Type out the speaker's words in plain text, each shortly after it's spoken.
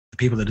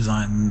people that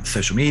design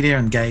social media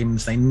and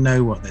games, they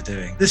know what they're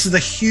doing. This is a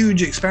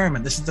huge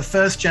experiment. This is the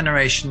first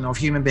generation of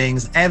human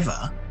beings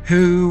ever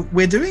who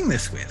we're doing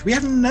this with. We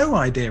have no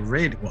idea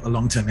really what the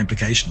long-term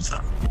implications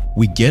are.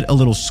 We get a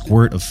little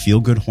squirt of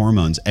feel-good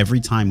hormones every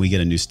time we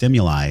get a new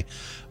stimuli.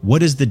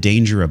 What is the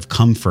danger of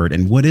comfort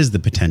and what is the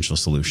potential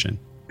solution?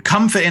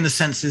 Comfort, in a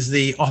sense, is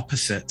the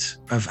opposite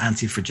of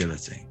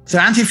anti-fragility. So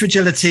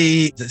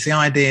anti-fragility, it's the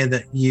idea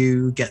that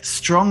you get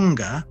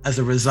stronger as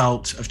a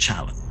result of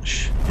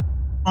challenge.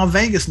 Our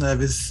vagus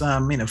nerve is,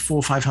 400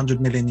 or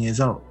 500 million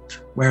years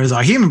old, whereas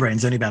our human brain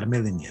is only about 1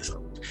 million years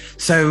old.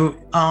 So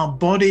our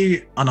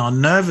body and our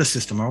nervous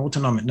system, our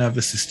autonomic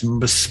nervous system,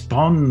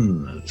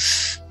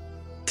 responds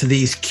to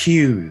these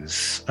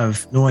cues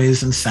of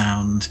noise and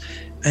sound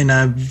in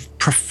a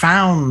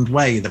profound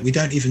way that we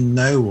don't even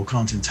know or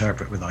can't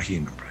interpret with our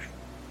human brain.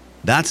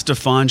 That's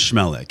Stefan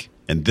Schmelik,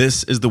 and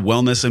this is the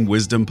Wellness and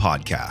Wisdom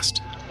Podcast.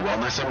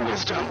 Wellness and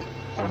Wisdom,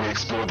 where we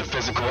explore the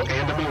physical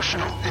and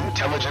emotional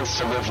intelligence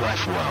to live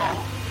life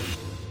well.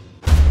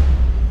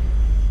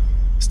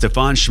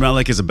 Stefan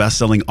Schmelik is a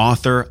best-selling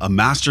author, a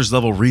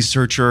master's-level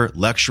researcher,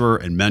 lecturer,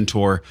 and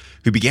mentor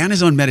who began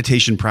his own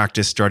meditation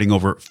practice starting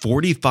over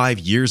 45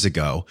 years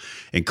ago,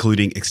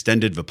 including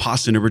extended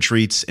Vipassana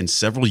retreats and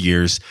several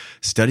years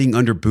studying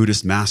under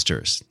Buddhist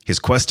masters. His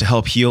quest to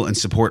help heal and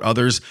support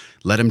others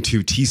led him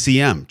to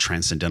TCM,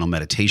 Transcendental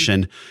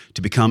Meditation,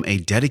 to become a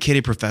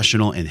dedicated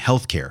professional in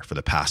healthcare for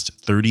the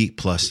past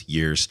 30-plus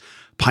years,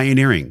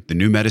 pioneering the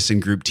New Medicine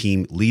Group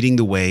team leading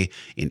the way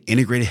in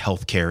integrated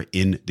healthcare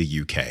in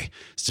the UK.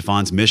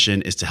 Stefan's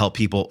mission is to help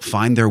people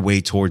find their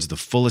way towards the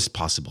fullest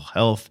possible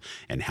health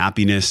and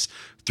happiness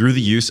through the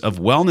use of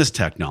wellness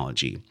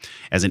technology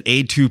as an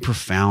aid to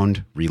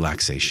profound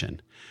relaxation.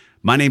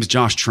 My name's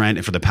Josh Trent,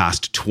 and for the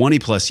past 20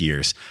 plus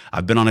years,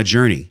 I've been on a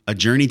journey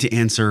to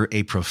answer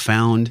a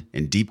profound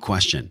and deep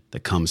question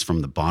that comes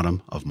from the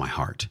bottom of my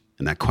heart.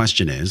 And that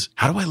question is,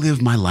 how do I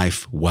live my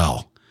life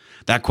well?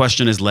 That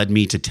question has led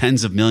me to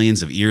tens of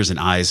millions of ears and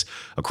eyes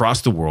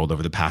across the world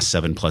over the past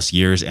 7+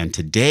 years. And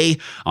today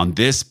on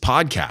this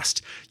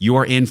podcast, you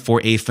are in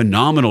for a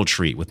phenomenal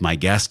treat with my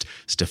guest,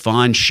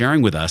 Stefan,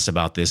 sharing with us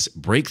about this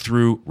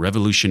breakthrough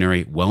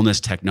revolutionary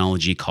wellness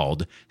technology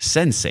called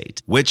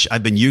Sensate, which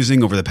I've been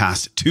using over the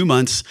past 2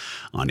 months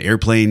on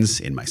airplanes,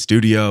 in my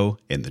studio,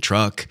 in the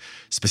truck.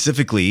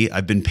 Specifically,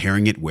 I've been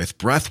pairing it with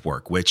breath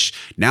work, which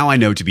now I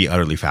know to be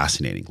utterly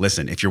fascinating.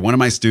 Listen, if you're one of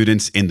my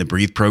students in the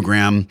Breathe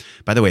program,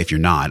 by the way, if you're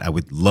not, I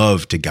would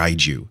love to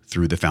guide you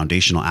through the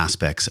foundational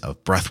aspects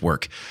of breath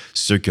work,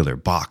 circular,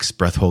 box,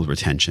 breath hold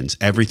retentions,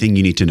 everything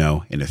you need to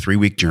know in a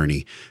 3-week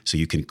journey so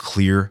you can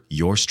clear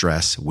your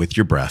stress with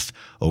your breath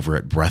over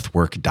at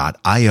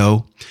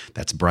breathwork.io.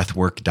 That's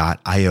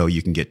breathwork.io.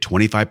 You can get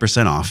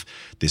 25% off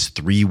this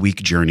 3-week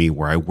journey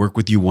where I work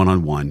with you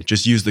one-on-one.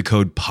 Just use the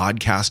code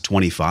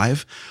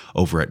podcast25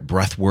 over at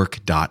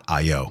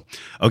breathwork.io.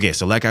 Okay,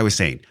 so like I was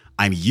saying,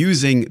 I'm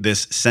using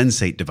this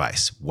Sensate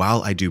device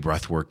while I do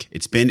breath work.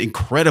 It's been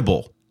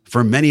incredible.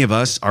 For many of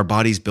us, our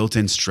body's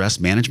built-in stress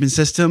management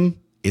system,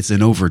 it's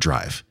in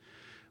overdrive.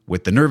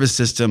 With the nervous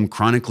system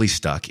chronically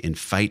stuck in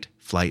fight,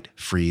 flight,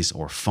 freeze,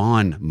 or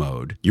fawn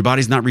mode, your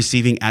body's not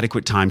receiving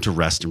adequate time to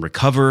rest and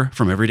recover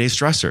from everyday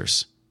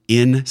stressors.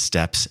 In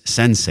steps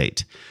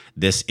Sensate,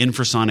 this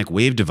infrasonic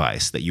wave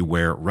device that you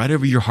wear right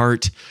over your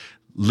heart.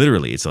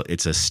 Literally,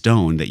 it's a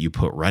stone that you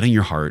put right in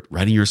your heart,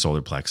 right in your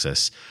solar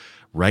plexus,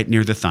 right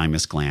near the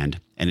thymus gland,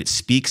 and it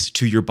speaks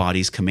to your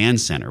body's command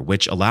center,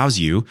 which allows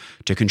you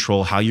to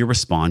control how you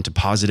respond to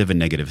positive and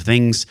negative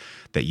things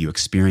that you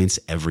experience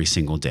every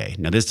single day.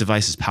 Now, this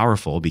device is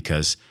powerful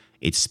because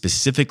it's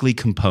specifically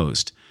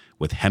composed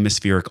with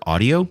hemispheric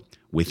audio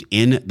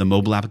within the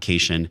mobile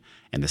application,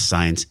 and the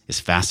science is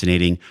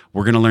fascinating.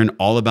 We're going to learn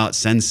all about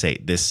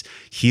Sensate, this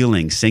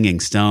healing, singing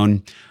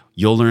stone.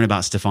 You'll learn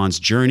about Stefan's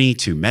journey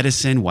to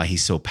medicine, why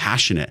he's so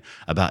passionate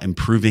about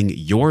improving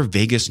your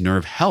vagus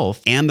nerve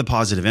health and the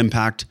positive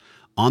impact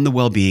on the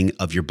well-being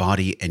of your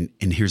body. And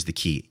here's the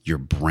key, your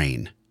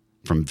brain,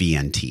 from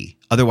VNT,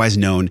 otherwise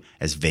known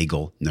as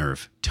vagal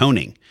nerve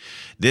toning.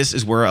 This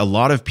is where a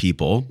lot of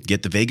people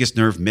get the vagus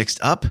nerve mixed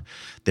up.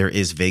 There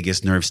is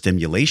vagus nerve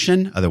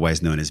stimulation,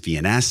 otherwise known as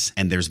VNS,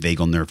 and there's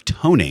vagal nerve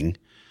toning.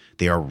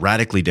 They are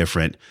radically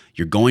different.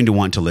 You're going to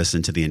want to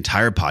listen to the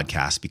entire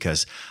podcast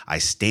because I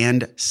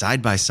stand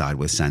side by side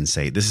with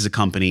Sensate. This is a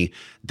company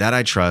that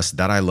I trust,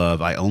 that I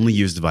love. I only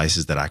use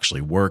devices that actually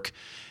work,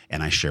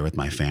 and I share with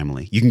my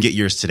family. You can get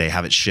yours today,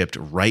 have it shipped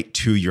right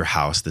to your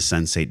house, the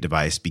Sensate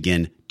device.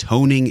 Begin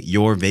toning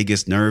your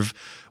vagus nerve,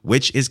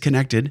 which is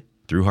connected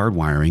through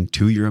hardwiring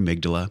to your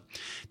amygdala.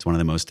 It's one of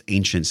the most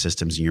ancient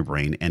systems in your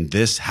brain, and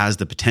this has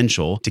the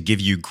potential to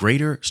give you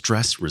greater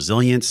stress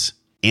resilience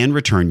and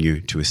return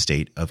you to a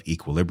state of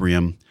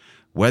equilibrium.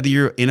 Whether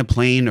you're in a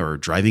plane or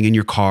driving in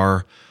your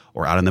car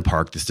or out in the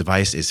park, this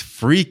device is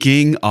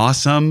freaking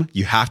awesome.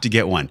 You have to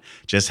get one.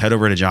 Just head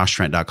over to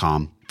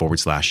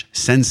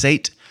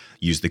joshtrent.com/Sensate.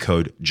 Use the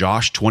code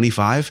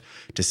JOSH25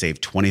 to save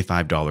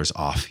 $25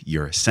 off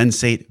your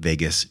Sensate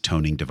Vagus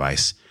toning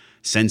device.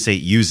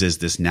 Sensate uses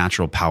this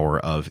natural power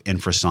of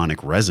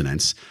infrasonic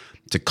resonance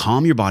to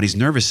calm your body's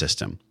nervous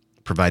system,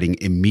 providing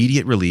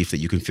immediate relief that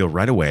you can feel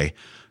right away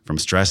from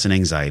stress and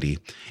anxiety,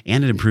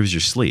 and it improves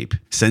your sleep.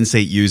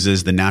 Sensate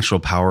uses the natural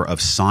power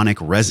of sonic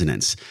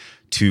resonance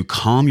to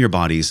calm your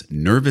body's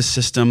nervous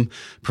system,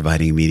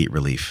 providing immediate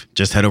relief.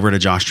 Just head over to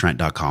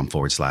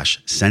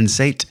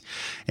joshtrent.com/sensate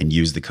and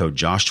use the code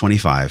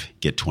JOSH25.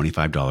 Get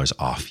 $25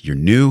 off your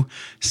new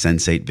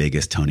Sensate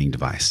Vagus toning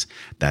device.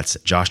 That's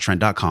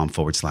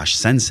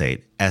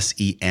joshtrent.com/sensate,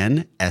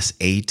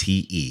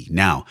 SENSATE.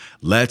 Now,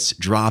 let's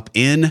drop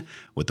in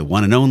with the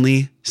one and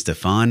only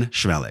Stefan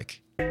Chmielak.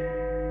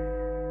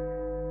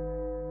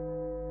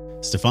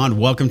 Stefan,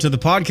 welcome to the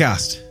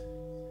podcast.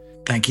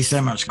 Thank you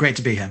so much. Great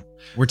to be here.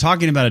 We're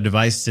talking about a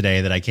device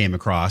today that I came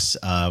across.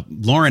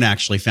 Lauren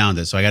actually found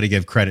it, so I got to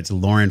give credit to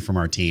Lauren from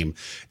our team.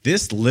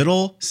 This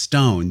little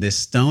stone, this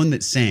stone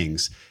that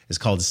sings, is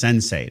called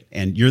Sensate.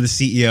 And you're the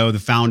CEO, the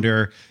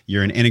founder.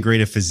 You're an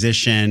integrative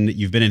physician.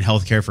 You've been in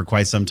healthcare for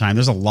quite some time.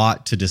 There's a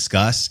lot to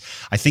discuss.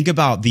 I think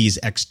about these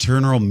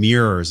external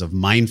mirrors of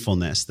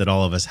mindfulness that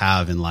all of us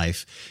have in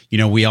life. You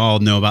know, we all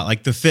know about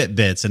like the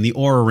Fitbits and the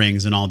Oura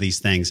Rings and all these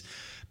things.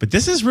 But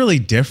this is really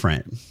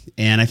different.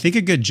 And I think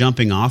a good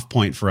jumping off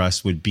point for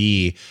us would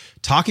be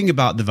talking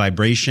about the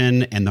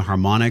vibration and the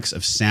harmonics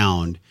of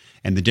sound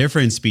and the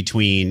difference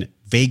between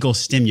vagal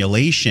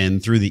stimulation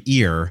through the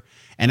ear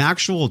and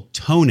actual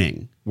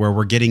toning, where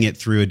we're getting it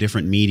through a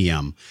different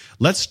medium.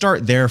 Let's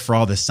start there for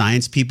all the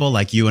science people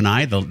like you and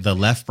I, the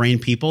left brain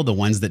people, the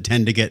ones that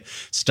tend to get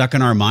stuck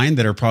in our mind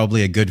that are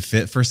probably a good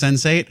fit for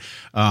Sensate.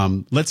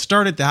 Let's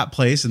start at that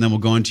place and then we'll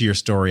go into your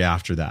story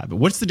after that. But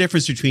what's the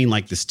difference between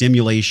like the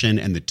stimulation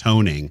and the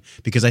toning?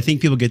 Because I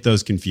think people get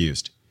those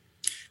confused.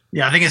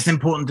 Yeah, I think it's an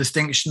important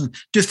distinction.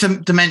 Just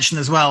to mention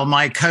as well,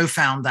 my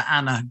co-founder,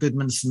 Anna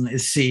Goodmanson,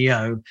 is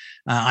CEO.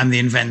 I'm the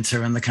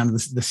inventor and the kind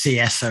of the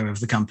CSO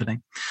of the company.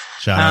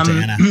 Shout out to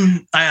Anna.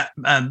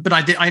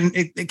 But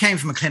it came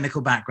from a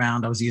clinical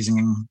background. I was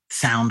using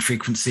sound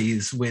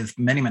frequencies with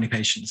many, many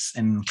patients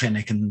in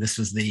clinic, and this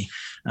was the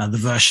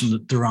version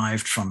that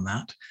derived from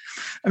that.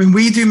 I mean,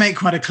 we do make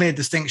quite a clear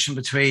distinction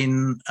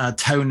between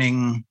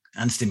toning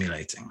and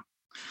stimulating.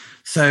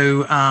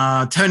 So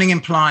toning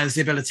implies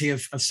the ability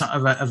of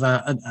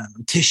a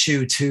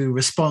tissue to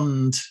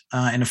respond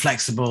in a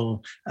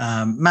flexible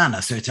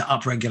manner, so to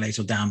upregulate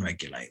or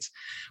downregulate.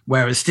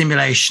 Whereas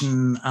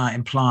stimulation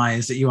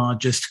implies that you are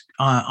just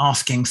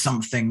asking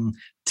something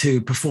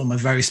to perform a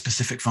very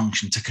specific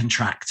function, to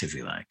contract, if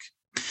you like.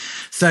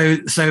 So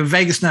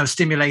vagus nerve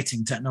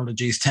stimulating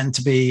technologies tend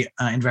to be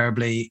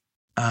invariably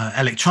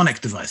electronic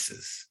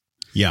devices.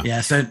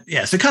 Yeah. So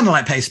kind of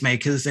like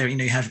pacemakers, there,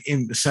 you have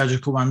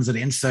surgical ones that are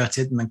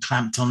inserted and then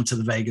clamped onto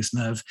the vagus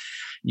nerve.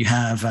 You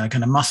have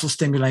kind of muscle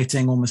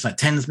stimulating, almost like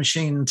TENS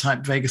machine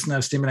type vagus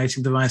nerve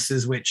stimulating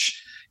devices,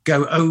 which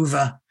go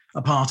over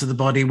a part of the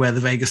body where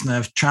the vagus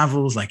nerve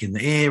travels, like in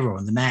the ear or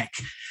in the neck,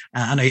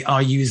 and they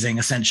are using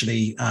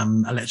essentially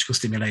electrical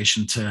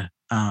stimulation to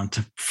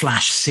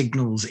flash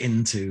signals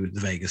into the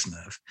vagus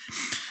nerve.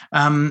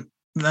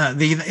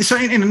 So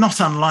not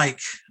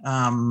unlike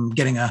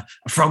getting a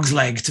frog's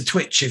leg to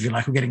twitch, if you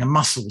like, or getting a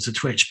muscle to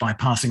twitch by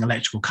passing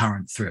electrical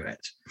current through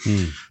it.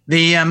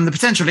 The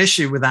potential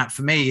issue with that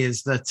for me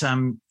is that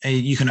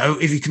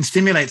if you can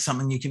stimulate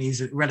something, you can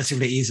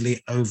relatively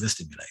easily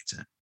overstimulate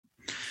it.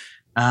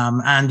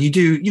 And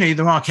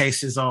there are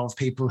cases of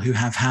people who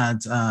have had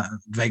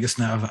vagus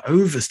nerve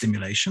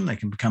overstimulation. They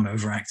can become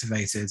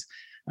overactivated,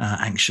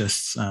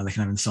 anxious, they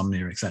can have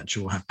insomnia,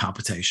 etc., or have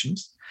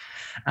palpitations.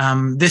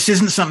 This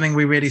isn't something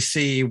we really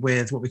see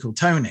with what we call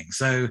toning.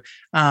 So,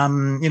 a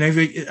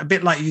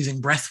bit like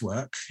using breath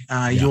work,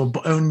 your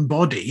own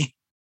body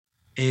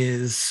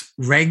is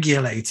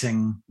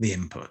regulating the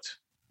input.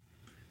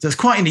 So it's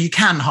quite, you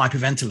can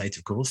hyperventilate,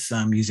 of course,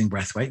 using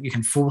breath work. You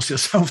can force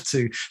yourself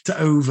to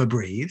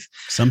overbreathe.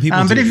 Some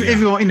people but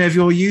if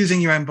you're using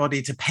your own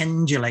body to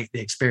pendulate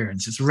the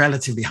experience, it's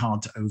relatively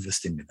hard to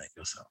overstimulate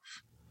yourself.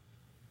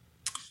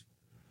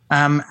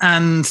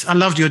 And I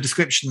loved your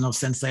description of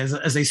Sensate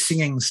as a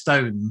singing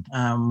stone.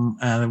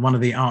 One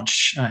of the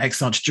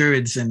ex-arch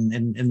druids in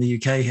the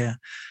UK here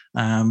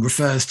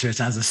refers to it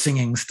as a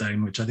singing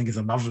stone, which I think is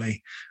a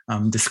lovely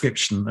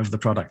description of the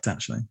product,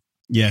 actually.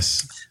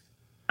 Yes.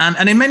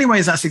 And in many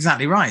ways, that's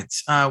exactly right.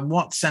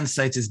 What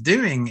Sensate is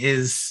doing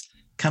is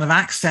kind of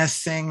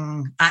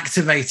activating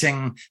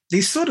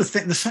these sort of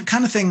things, the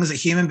kind of things that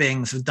human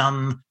beings have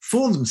done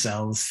for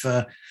themselves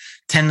for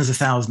tens of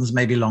thousands,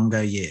 maybe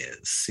longer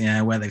years,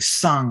 where they've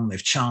sung,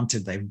 they've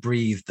chanted, they've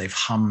breathed, they've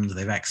hummed,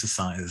 they've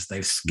exercised,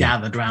 they've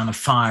gathered around a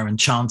fire and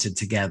chanted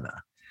together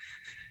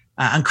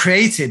and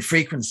created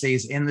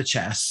frequencies in the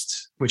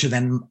chest, which are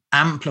then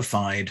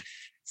amplified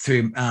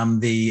through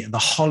the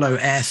hollow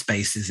air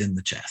spaces in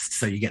the chest.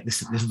 So you get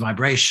this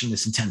vibration,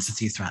 this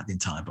intensity throughout the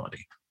entire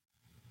body.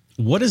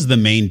 What is the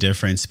main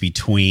difference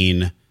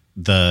between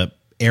the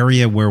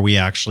area where we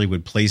actually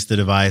would place the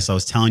device? I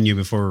was telling you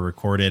before we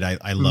recorded,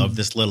 I love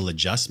this little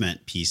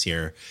adjustment piece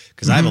here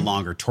because I have a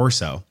longer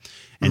torso.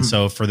 And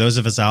so for those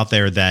of us out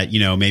there that,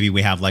 maybe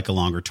we have like a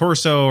longer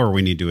torso or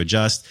we need to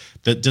adjust,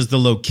 does the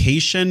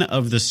location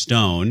of the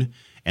stone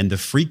and the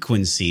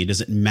frequency, does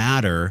it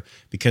matter?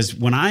 Because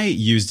when I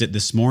used it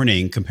this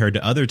morning compared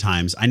to other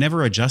times, I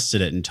never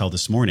adjusted it until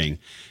this morning.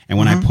 And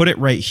when I put it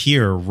right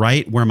here,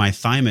 right where my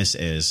thymus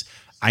is,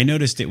 I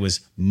noticed it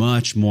was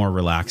much more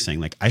relaxing.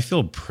 Like I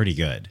feel pretty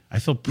good. I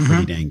feel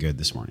pretty dang good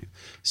this morning.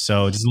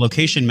 So does the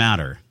location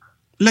matter?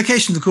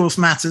 Location, of course,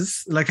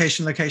 matters.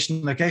 Location.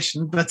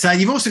 But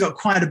you've also got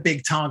quite a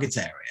big target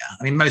area.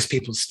 I mean, most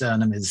people's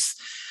sternum is,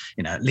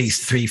 at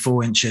least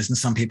 3-4 inches, and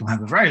some people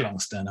have a very long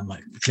sternum.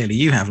 Like clearly,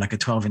 you have like a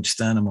 12-inch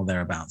sternum or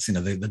thereabouts.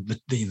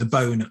 The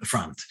bone at the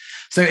front.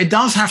 So it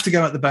does have to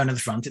go at the bone at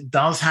the front. It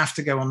does have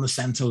to go on the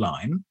center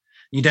line.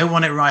 You don't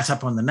want it right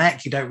up on the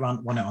neck. You don't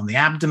want it on the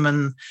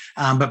abdomen.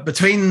 But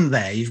between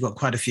there, you've got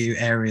quite a few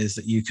areas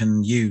that you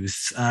can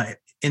use.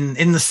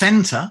 In the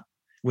center,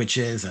 which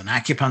is an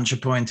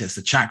acupuncture point, it's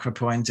the chakra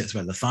point, it's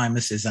where the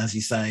thymus is, as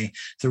you say.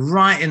 So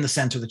right in the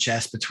center of the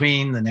chest,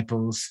 between the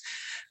nipples,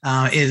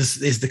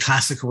 is the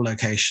classical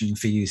location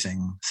for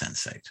using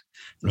Sensate.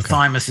 The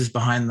thymus is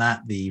behind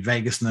that. The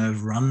vagus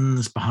nerve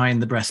runs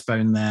behind the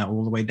breastbone there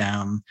all the way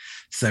down.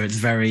 So it's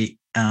very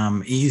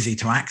easy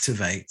to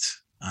activate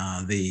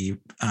the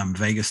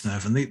vagus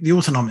nerve and the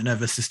autonomic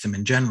nervous system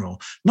in general,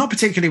 not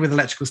particularly with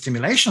electrical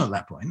stimulation at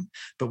that point,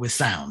 but with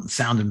sound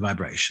and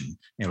vibration,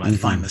 like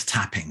thymus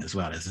tapping as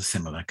well is a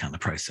similar kind of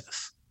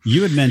process.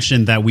 You had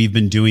mentioned that we've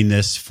been doing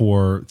this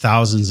for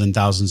thousands and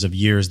thousands of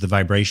years, the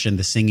vibration,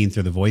 the singing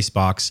through the voice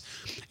box.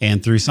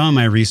 And through some of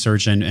my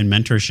research and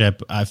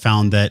mentorship, I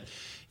found that,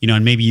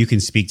 and maybe you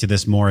can speak to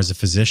this more as a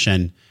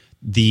physician,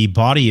 the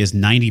body is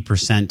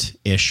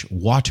 90%-ish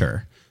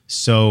water.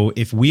 So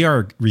if we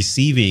are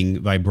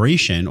receiving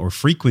vibration or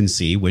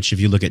frequency, which if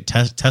you look at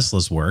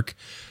Tesla's work,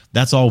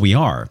 that's all we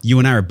are. You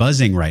and I are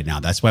buzzing right now.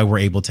 That's why we're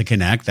able to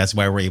connect. That's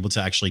why we're able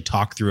to actually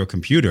talk through a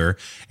computer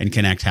and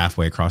connect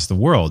halfway across the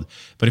world.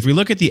 But if we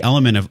look at the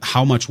element of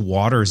how much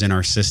water is in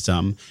our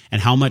system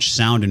and how much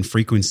sound and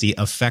frequency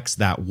affects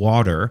that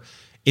water,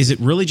 is it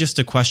really just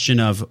a question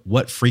of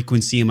what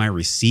frequency am I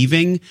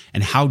receiving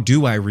and how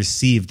do I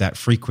receive that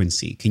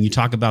frequency? Can you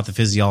talk about the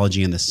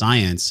physiology and the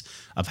science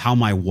of how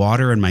my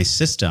water and my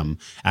system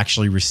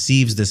actually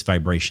receives this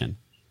vibration?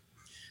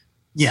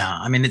 Yeah,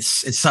 I mean,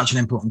 it's such an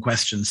important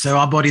question. So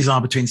our bodies are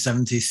between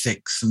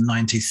 76 and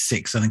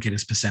 96, I think it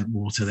is, percent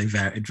water.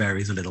 It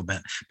varies a little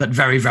bit, but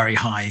very, very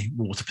high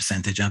water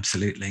percentage,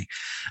 absolutely.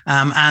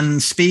 And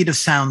speed of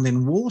sound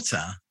in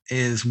water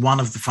is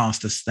one of the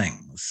fastest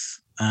things.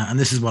 And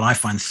this is what I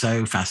find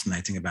so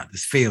fascinating about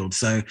this field.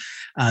 So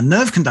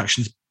nerve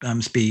conduction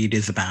speed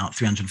is about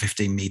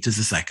 315 meters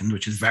a second,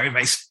 which is very,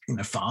 very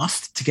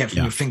fast to get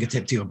from your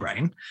fingertip to your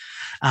brain.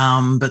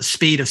 But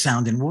speed of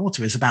sound in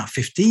water is about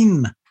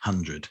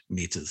 1,500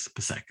 meters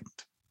per second.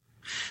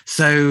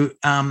 So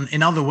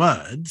in other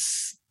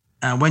words,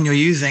 when you're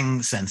using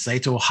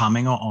Sensate or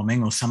humming or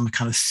omming or some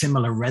kind of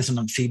similar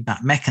resonant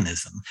feedback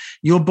mechanism,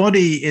 your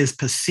body is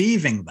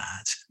perceiving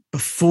that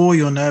before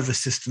your nervous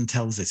system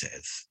tells it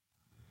is,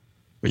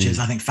 which is,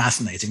 I think,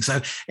 fascinating. So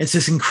it's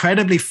this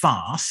incredibly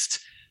fast,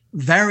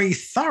 very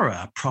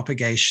thorough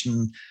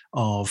propagation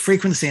of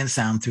frequency and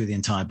sound through the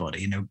entire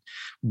body.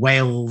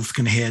 Whales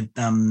can hear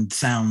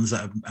sounds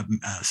at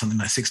something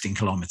like 16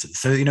 kilometers.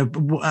 So,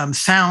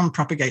 sound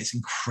propagates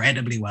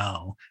incredibly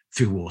well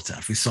through water,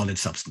 through solid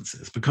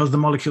substances, because the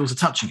molecules are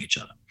touching each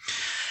other.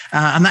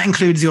 And that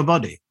includes your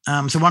body.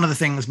 So one of the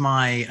things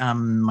my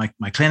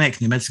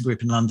clinic, New Medicine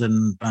Group in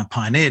London,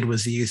 pioneered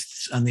was the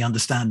use and the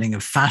understanding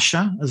of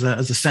fascia as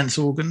a sense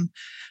organ.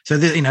 So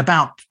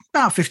about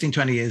 15,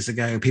 20 years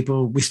ago,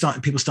 people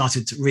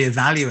started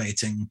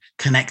reevaluating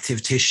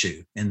connective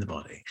tissue in the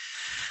body.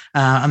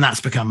 And that's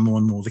become more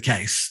and more the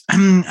case.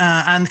 And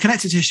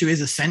connective tissue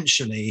is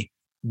essentially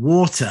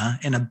water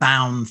in a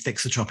bound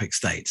thixotropic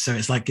state. So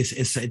it's like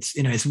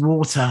it's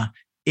water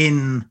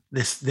in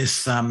this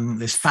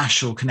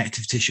fascial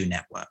connective tissue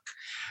network.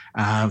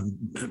 A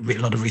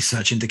lot of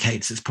research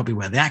indicates it's probably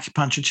where the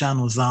acupuncture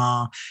channels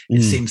are.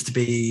 It seems to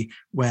be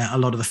where a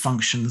lot of the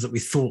functions that we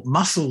thought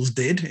muscles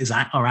did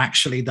are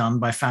actually done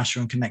by fascia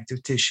and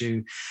connective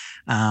tissue.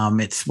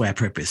 It's where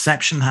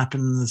proprioception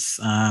happens.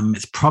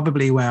 It's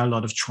probably where a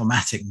lot of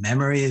traumatic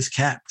memory is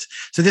kept.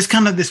 So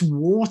this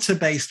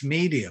water-based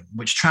medium,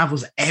 which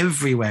travels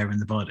everywhere in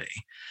the body,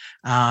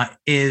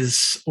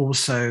 is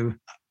also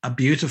a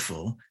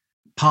beautiful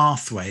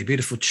pathway,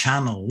 beautiful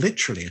channel,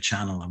 literally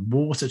a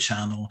water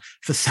channel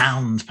for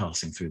sound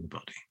passing through the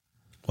body.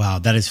 Wow,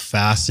 that is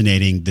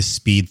fascinating, the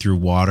speed through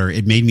water.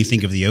 It made me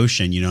think of the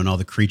ocean, and all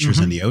the creatures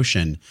in the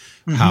ocean,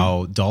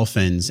 how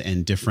dolphins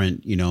and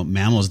different,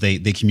 mammals, they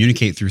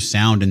communicate through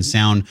sound, and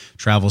sound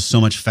travels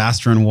so much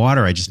faster in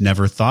water. I just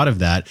never thought of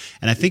that.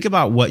 And I think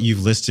about what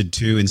you've listed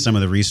too in some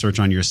of the research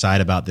on your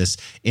side about this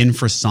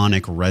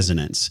infrasonic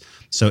resonance.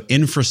 So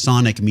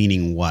infrasonic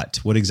meaning what?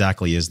 What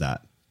exactly is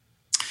that?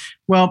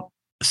 Well,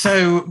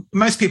 so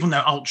most people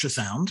know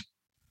ultrasound.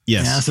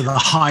 Yes. Yeah, so the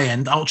high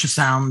end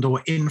ultrasound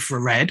or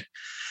infrared.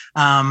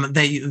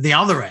 The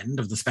other end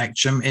of the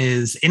spectrum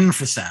is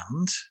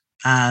infrasound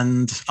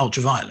and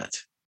ultraviolet.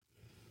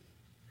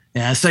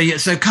 Yeah,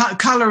 so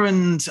color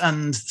and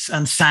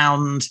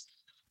sound,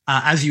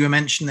 as you were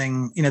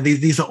mentioning,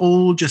 these are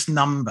all just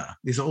number.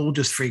 These are all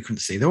just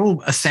frequency. They're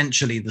all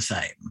essentially the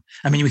same.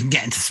 I mean, we can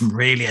get into some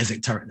really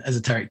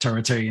esoteric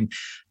territory, and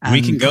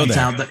we can go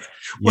there.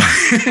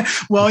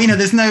 Well,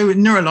 there's no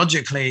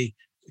neurologically,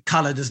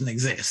 color doesn't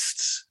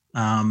exist.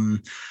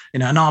 And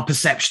our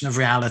perception of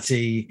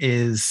reality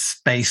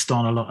is based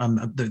on a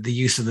lot the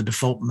use of the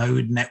default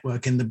mode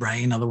network in the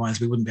brain.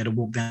 Otherwise, we wouldn't be able to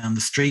walk down the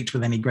street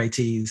with any great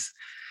ease.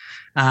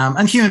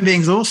 And human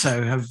beings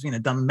also have,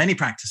 done many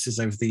practices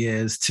over the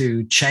years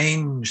to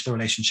change the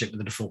relationship with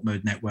the default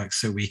mode network,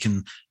 so we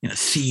can,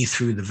 see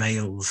through the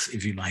veils,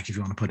 if you want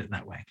to put it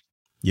that way.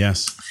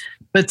 Yes.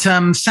 But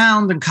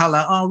sound and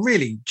color are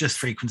really just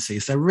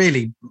frequencies. They're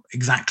really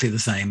exactly the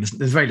same.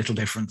 There's very little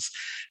difference.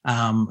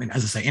 As I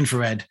say,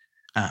 infrared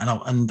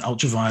and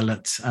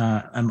ultraviolet,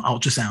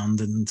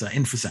 ultrasound and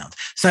infrasound.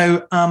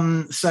 So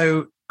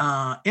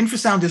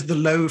infrasound is the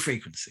low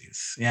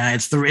frequencies. Yeah,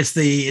 it's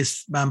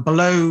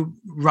below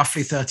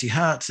roughly 30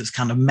 hertz. It's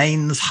kind of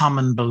mains, hum,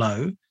 and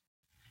below.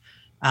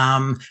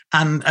 And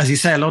as you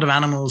say, a lot of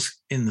animals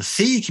in the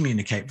sea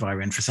communicate via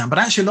infrasound, but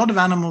actually a lot of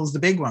animals, the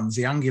big ones,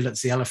 the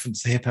ungulates, the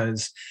elephants, the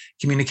hippos,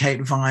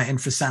 communicate via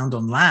infrasound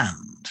on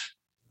land.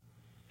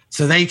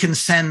 So they can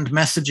send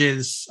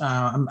messages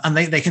and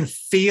they can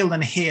feel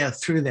and hear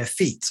through their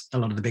feet, a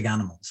lot of the big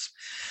animals.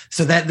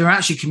 So they're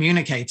actually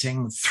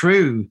communicating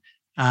through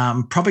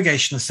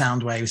propagation of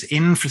sound waves,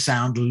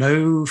 infrasound,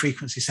 low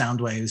frequency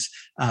sound waves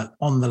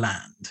on the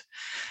land.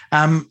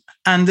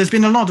 And there's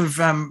been a lot of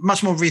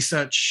much more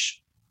research,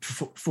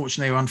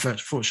 fortunately or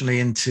unfortunately,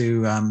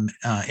 into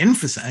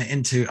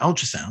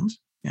ultrasound,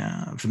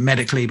 for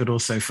medically, but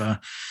also for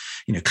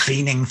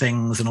cleaning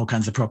things and all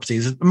kinds of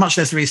properties. Much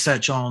less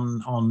research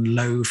on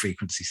low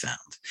frequency sound.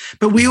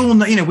 But we all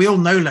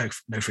know low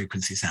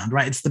frequency sound,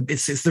 right? It's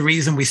the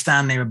reason we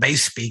stand near a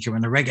bass speaker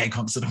in a reggae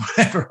concert or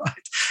whatever,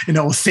 right?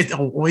 Or sit,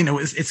 or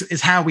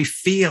it's how we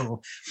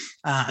feel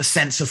a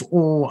sense of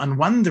awe and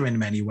wonder in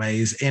many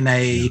ways in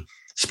a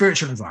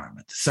spiritual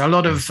environment. So a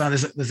lot of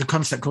there's a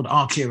concept called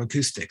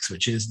archaeoacoustics,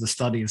 which is the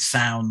study of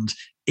sound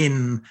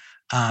in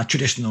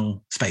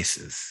traditional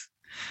spaces.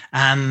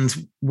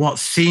 And what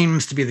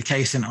seems to be the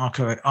case in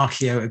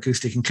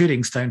archaeoacoustic,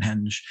 including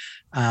Stonehenge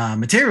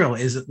material,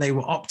 is that they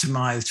were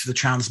optimized for the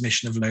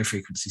transmission of low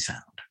frequency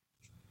sound.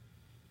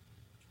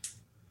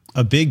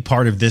 A big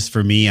part of this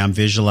for me, I'm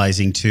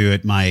visualizing too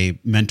at my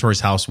mentor's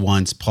house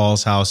once,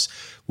 Paul's house.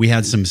 We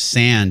had some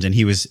sand and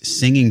he was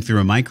singing through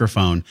a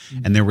microphone,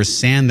 and there was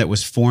sand that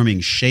was forming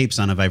shapes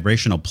on a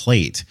vibrational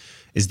plate.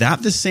 Is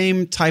that the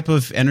same type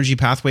of energy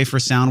pathway for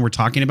sound we're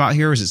talking about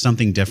here, or is it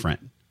something different?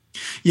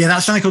 Yeah,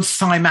 that's something called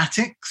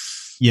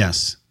cymatics.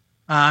 Yes.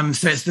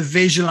 So it's the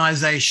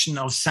visualization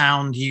of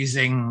sound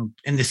using,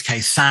 in this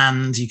case,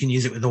 sand. You can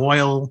use it with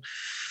oil.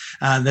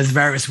 There's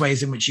various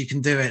ways in which you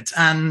can do it.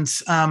 And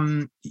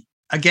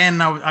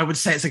again, I would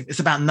say it's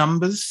about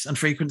numbers and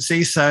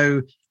frequency.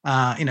 So,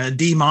 a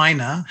D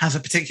minor has a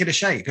particular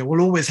shape. It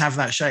will always have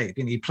that shape.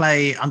 You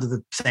play under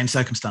the same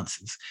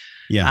circumstances.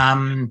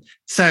 Yeah.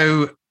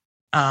 So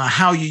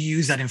how you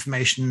use that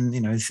information,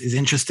 is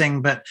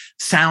interesting, but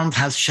sound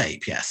has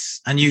shape, yes.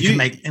 And you can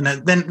make,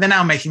 they're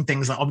now making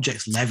things like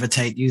objects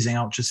levitate using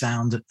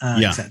ultrasound,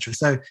 etc.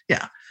 So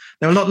yeah,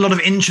 there are a lot of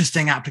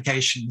interesting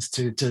applications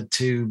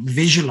to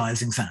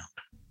visualizing sound.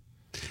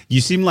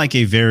 You seem like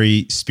a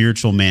very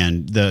spiritual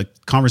man. The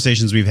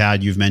conversations we've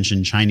had, you've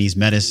mentioned Chinese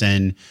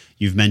medicine.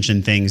 You've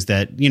mentioned things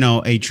that,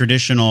 a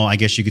traditional, I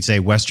guess you could say,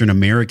 Western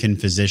American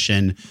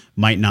physician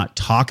might not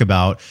talk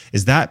about.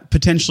 Is that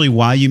potentially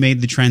why you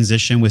made the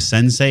transition with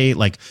Sensei?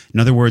 Like, in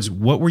other words,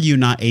 what were you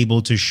not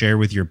able to share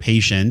with your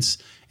patients?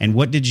 And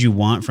what did you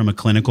want from a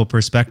clinical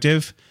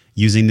perspective,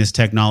 using this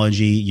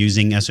technology,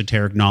 using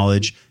esoteric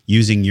knowledge,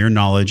 using your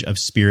knowledge of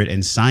spirit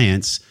and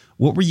science?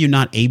 What were you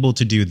not able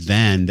to do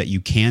then that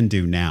you can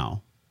do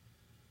now?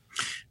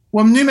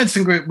 Well, New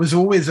Medicine Group was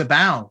always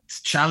about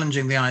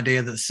challenging the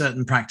idea that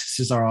certain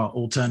practices are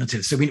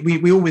alternatives. So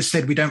we always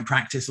said we don't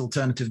practice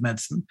alternative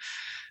medicine.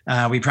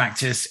 We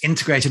practice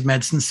integrated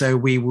medicine. So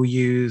we will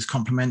use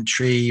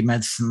complementary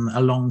medicine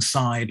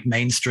alongside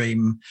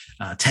mainstream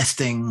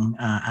testing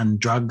and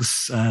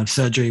drugs,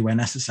 surgery where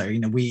necessary.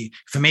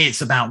 For me,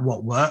 it's about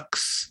what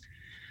works.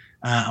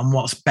 And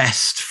what's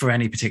best for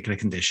any particular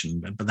condition,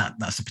 but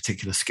that's a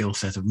particular skill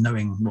set of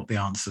knowing what the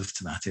answers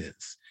to that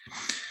is.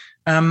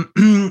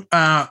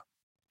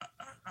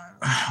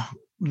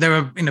 There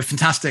are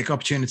fantastic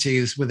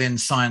opportunities within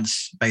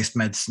science-based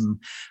medicine,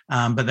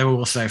 but there are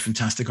also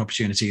fantastic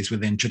opportunities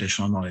within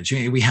traditional knowledge.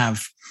 We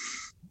have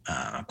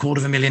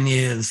 250,000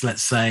 years,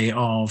 let's say,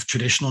 of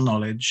traditional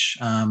knowledge,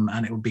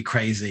 and it would be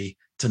crazy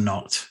to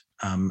not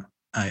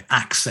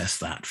access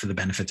that for the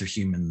benefit of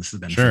humans, the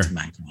benefit of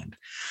mankind.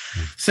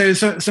 So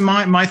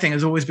my thing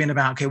has always been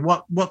about, okay,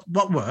 what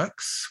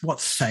works,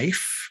 what's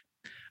safe,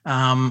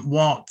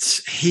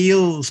 what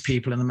heals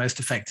people in the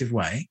most effective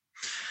way,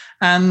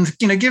 And,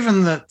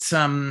 given that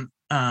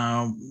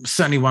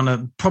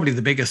certainly probably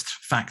the biggest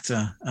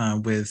factor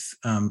with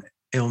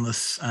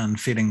illness and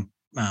feeling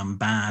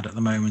bad at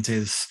the moment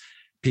is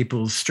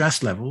people's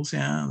stress levels.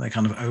 Yeah, they're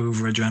kind of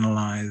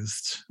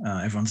over-adrenalized.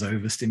 Everyone's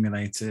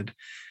overstimulated.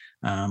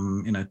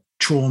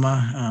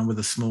 Trauma with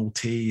a small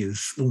t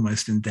is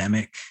almost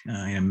endemic.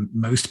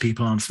 Most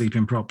people aren't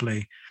sleeping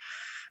properly.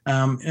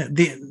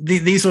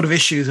 These sort of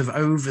issues of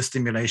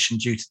overstimulation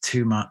due to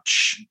too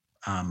much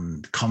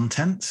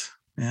content,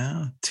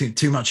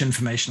 too much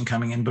information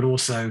coming in, but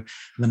also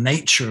the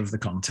nature of the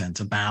content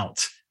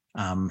about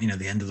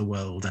the end of the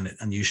world,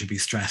 and you should be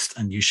stressed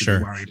and you should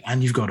be worried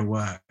and you've got to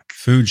work.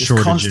 Food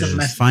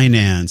shortages,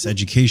 finance,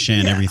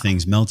 education,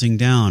 everything's melting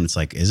down. It's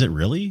like, is it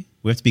really?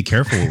 We have to be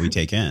careful what we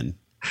take in.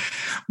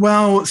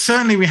 Well,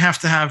 certainly we have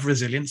to have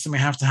resilience, and we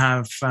have to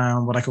have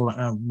what I call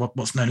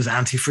what's known as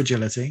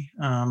anti-fragility,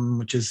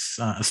 which is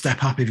a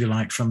step up, if you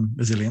like, from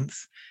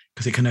resilience,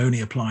 because it can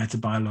only apply to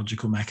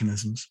biological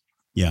mechanisms.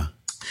 Yeah.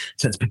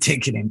 So it's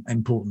particularly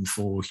important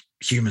for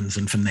humans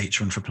and for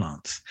nature and for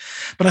plants.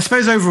 But I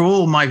suppose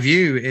overall, my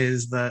view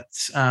is that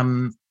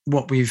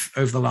what we've,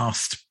 over the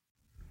last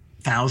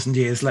 1,000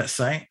 years, let's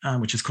say,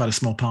 which is quite a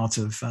small part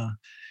of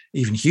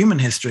even human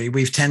history,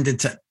 we've tended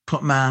to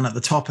put man at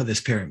the top of this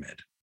pyramid.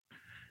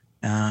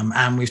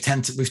 And we've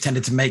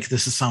tended to make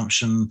this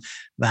assumption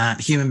that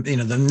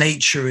the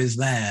nature is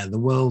there, the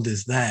world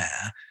is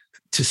there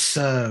to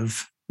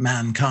serve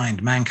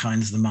mankind.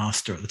 Mankind is the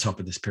master at the top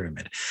of this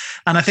pyramid.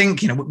 And I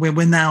think,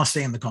 we're now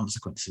seeing the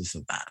consequences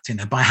of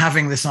that, by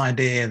having this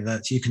idea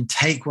that you can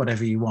take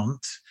whatever you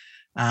want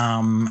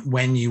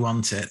when you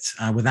want it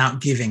without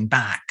giving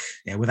back,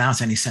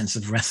 without any sense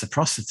of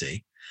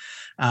reciprocity,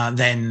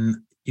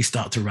 then you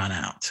start to run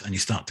out and you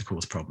start to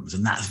cause problems.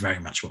 And that's very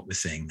much what we're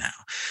seeing now.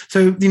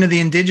 So, the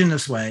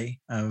indigenous way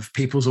of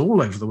peoples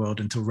all over the world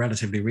until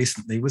relatively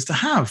recently was to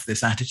have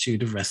this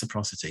attitude of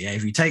reciprocity.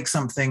 If you take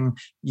something,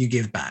 you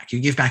give back. You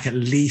give back at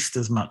least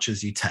as much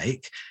as you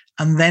take,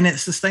 and then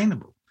it's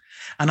sustainable.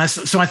 And I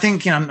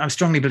think, I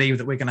strongly believe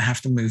that we're going to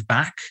have to move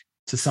back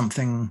to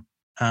something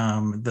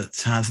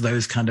that has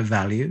those kind of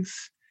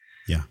values.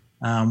 Yeah.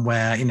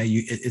 Where,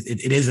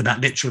 it is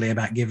literally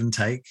about give and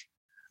take.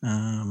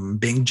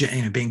 Being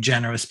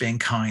generous, being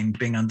kind,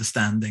 being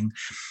understanding,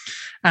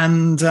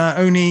 and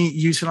only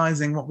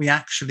utilizing what we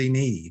actually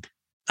need.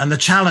 And the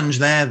challenge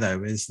there,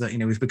 though, is that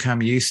we've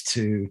become used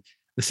to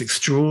this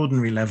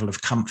extraordinary level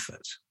of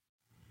comfort,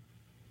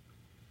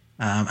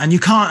 and you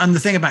can't. And the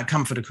thing about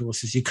comfort, of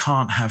course, is you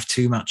can't have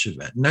too much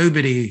of it.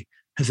 Nobody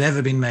has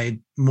ever been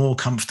made more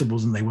comfortable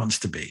than they want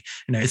to be.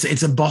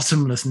 It's a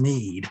bottomless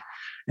need.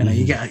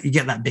 You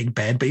get that big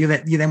bed, but you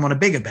then want a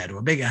bigger bed or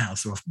a bigger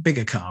house or a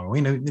bigger car, or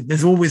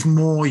there's always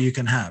more you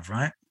can have,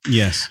 right?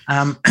 Yes.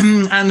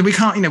 And we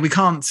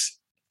can't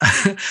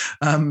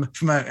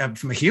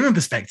from a human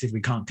perspective,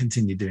 we can't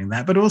continue doing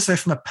that, but also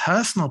from a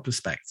personal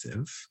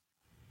perspective,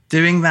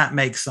 doing that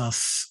makes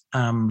us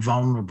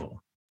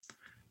vulnerable,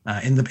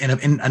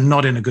 and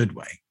not in a good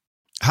way.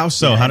 How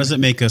so? Yeah. How does it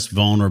make us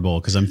vulnerable?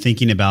 Because I'm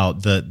thinking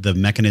about the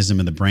mechanism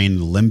in the brain,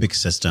 the limbic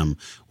system,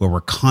 where we're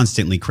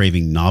constantly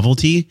craving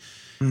novelty.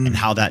 And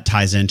how that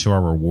ties into our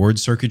reward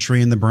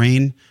circuitry in the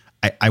brain.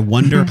 I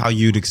wonder how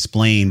you'd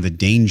explain the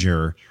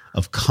danger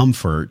of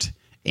comfort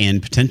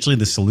and potentially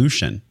the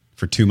solution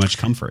for too much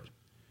comfort.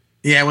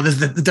 Yeah, well, there's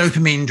the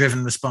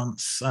dopamine-driven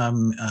response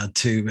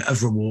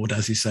of reward,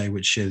 as you say,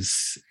 which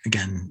is,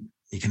 again,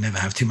 you can never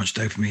have too much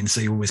dopamine,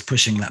 so you're always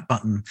pushing that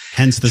button.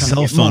 Hence the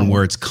cell phone,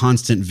 where it's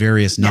constant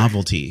various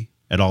novelty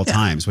at all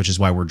times, which is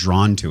why we're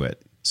drawn to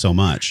it so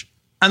much.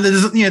 And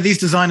these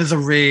designers are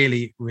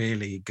really,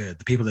 really good.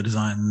 The people that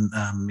design,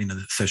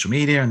 the social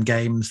media and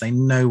games, they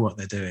know what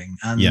they're doing.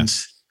 And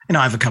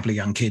I have a couple of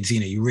young kids.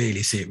 You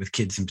really see it with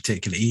kids in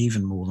particular,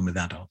 even more than with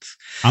adults.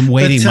 I'm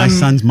waiting.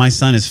 But, my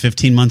son is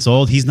 15 months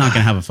old. He's not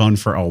going to have a phone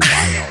for a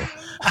while.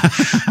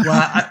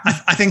 Well,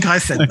 I think I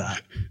said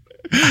that.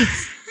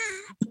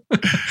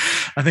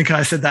 I think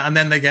I said that, and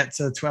then they get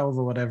to 12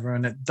 or whatever,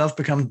 and it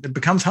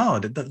becomes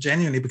hard. It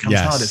genuinely becomes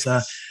hard. It's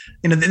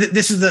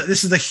this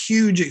is the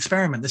huge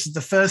experiment. This is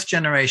the first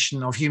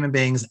generation of human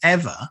beings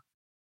ever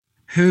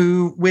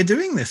who we're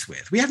doing this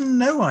with. We have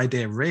no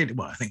idea really.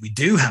 Well, I think we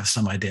do have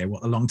some idea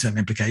what the long-term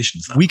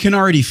implications are. We can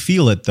already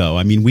feel it, though.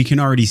 I mean, we can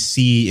already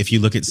see, if you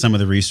look at some of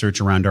the research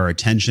around our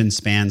attention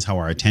spans, how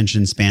our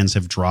attention spans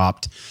have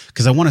dropped.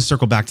 Because I want to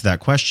circle back to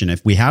that question.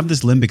 If we have this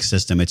limbic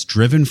system, it's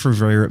driven for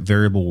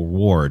variable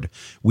reward.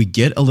 We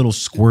get a little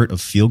squirt of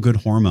feel-good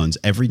hormones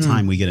every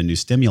time we get a new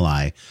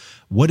stimuli.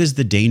 What is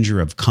the danger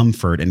of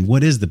comfort, and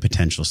what is the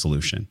potential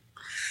solution?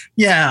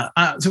 Yeah.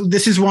 So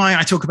this is why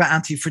I talk about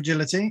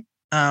anti-fragility.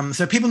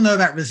 So people know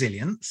about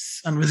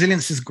resilience, and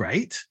resilience is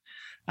great.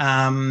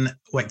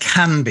 It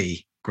can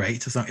be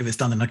great if it's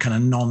done in a kind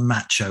of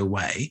non-macho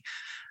way.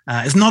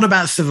 It's not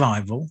about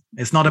survival.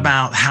 It's not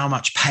about how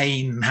much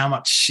pain, how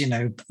much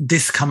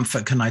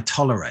discomfort can I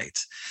tolerate,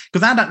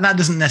 because that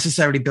doesn't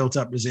necessarily build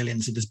up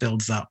resilience. It just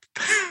builds up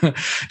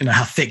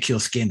how thick your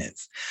skin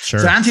is. Sure.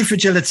 So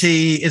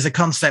anti-fragility is a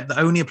concept that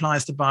only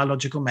applies to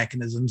biological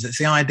mechanisms. It's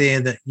the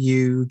idea that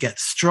you get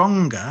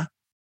stronger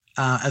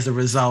as a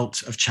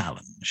result of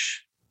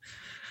challenge.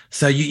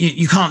 So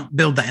you can't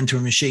build that into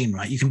a machine,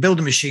 right? You can build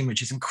a machine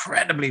which is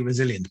incredibly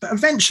resilient, but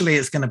eventually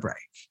it's going to break.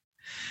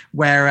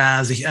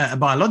 Whereas a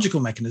biological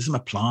mechanism, a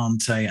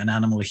plant, an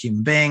animal, a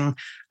human being,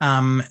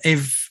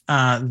 if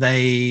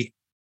they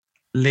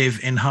live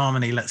in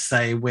harmony, let's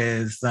say,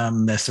 with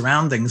their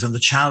surroundings, and the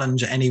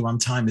challenge at any one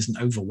time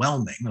isn't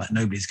overwhelming, like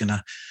nobody's going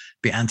to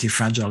be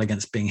anti-fragile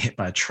against being hit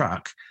by a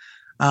truck,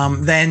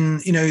 then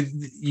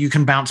you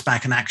can bounce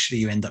back and actually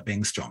you end up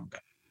being stronger.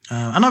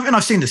 And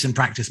I've seen this in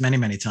practice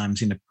many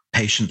times.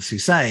 Patients who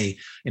say,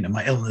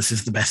 my illness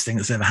is the best thing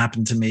that's ever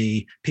happened to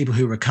me. People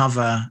who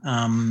recover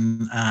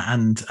and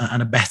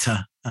are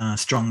better,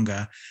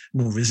 stronger,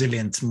 more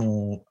resilient,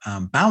 more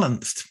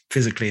balanced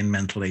physically and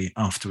mentally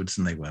afterwards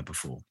than they were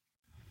before.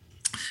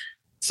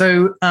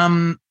 So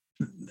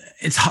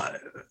it's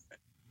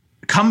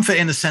comfort,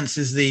 in a sense,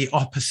 is the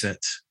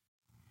opposite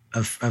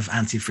of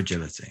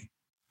anti-fragility.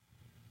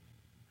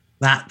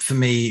 That, for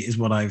me, is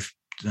what I've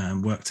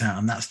worked out,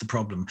 and that's the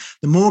problem.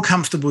 The more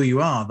comfortable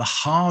you are, the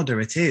harder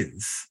it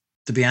is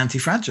to be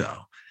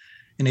anti-fragile.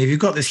 If you've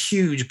got this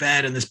huge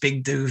bed and this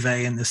big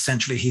duvet and this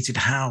centrally heated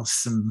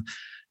house and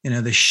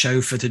this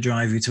chauffeur to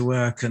drive you to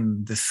work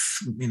and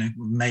this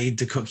maid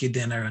to cook your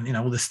dinner and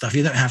all this stuff,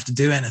 you don't have to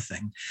do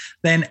anything,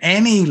 then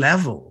any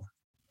level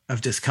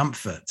of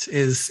discomfort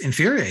is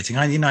infuriating.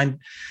 I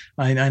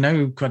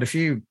know quite a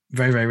few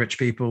very, very rich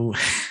people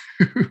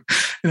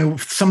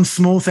some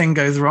small thing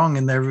goes wrong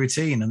in their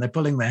routine and they're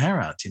pulling their hair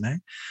out,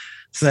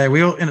 So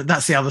we all,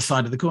 that's the other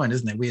side of the coin,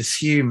 isn't it? We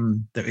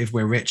assume that if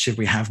we're rich, if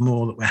we have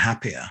more, that we're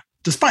happier,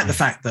 despite the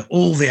fact that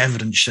all the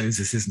evidence shows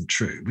this isn't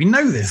true. We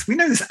know this. We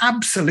know this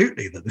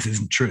absolutely, that this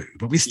isn't true,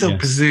 but we still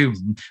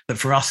presume that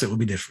for us it will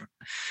be different.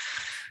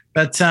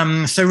 But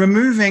so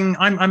removing,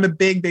 I'm a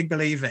big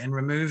believer in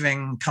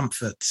removing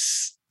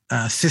comforts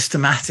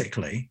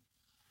systematically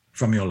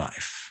from your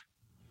life.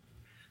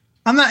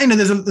 And that,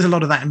 there's a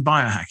lot of that in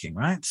biohacking,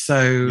 right?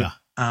 So,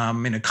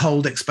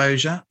 cold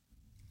exposure,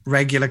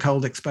 regular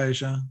cold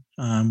exposure,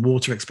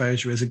 water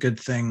exposure is a good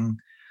thing.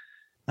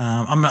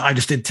 I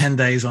just did 10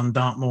 days on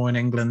Dartmoor in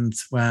England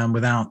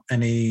without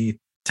any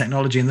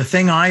technology. And the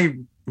thing I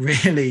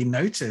really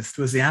noticed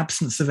was the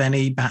absence of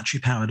any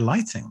battery-powered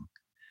lighting.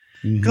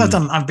 Because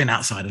I've been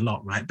outside a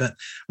lot, right? But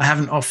I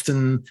haven't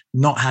often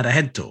not had a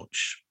head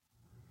torch.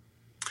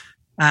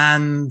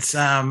 And,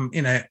 on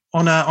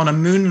a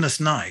moonless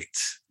night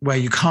where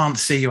you can't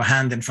see your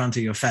hand in front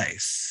of your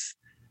face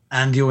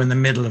and you're in the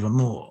middle of a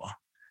moor,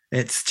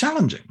 it's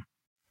challenging.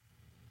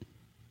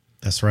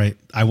 That's right.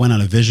 I went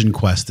on a vision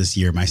quest this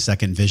year, my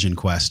second vision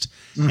quest,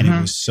 and it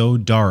was so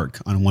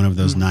dark on one of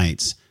those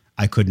nights.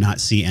 I could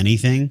not see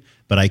anything,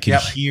 but I could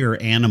hear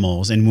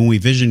animals. And when we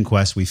vision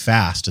quest, we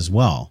fast as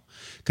well.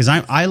 Because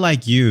I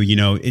like you,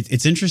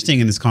 it's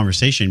interesting in this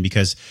conversation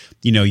because,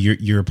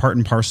 you're part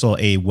and parcel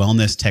a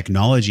wellness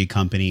technology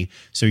company.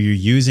 So you're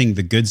using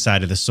the good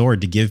side of the sword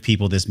to give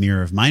people this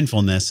mirror of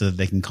mindfulness so that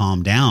they can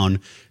calm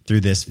down through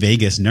this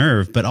vagus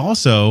nerve. But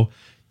also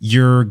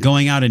you're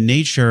going out in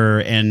nature.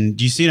 And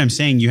do you see what I'm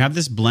saying? You have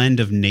this blend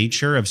of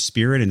nature, of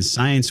spirit and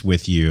science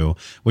with you,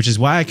 which is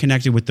why I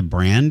connected with the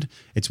brand.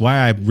 It's why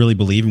I really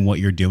believe in what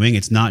you're doing.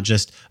 It's not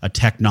just a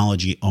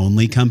technology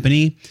only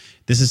company.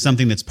 This is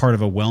something that's part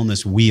of a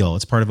wellness wheel.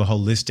 It's part of a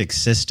holistic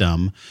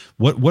system.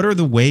 What are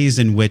the ways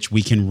in which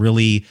we can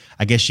really,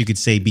 I guess you could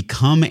say,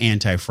 become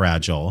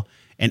anti-fragile?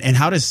 And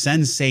how does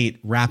Sensate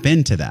wrap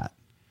into that?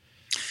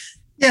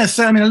 Yeah,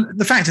 so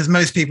the fact is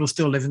most people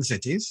still live in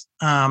cities.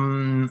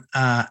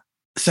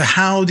 So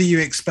how do you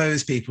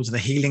expose people to the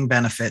healing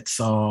benefits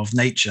of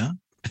nature,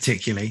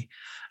 particularly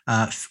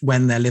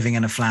when they're living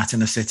in a flat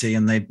in a city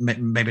and they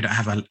maybe don't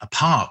have a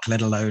park,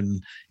 let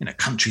alone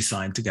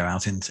countryside to go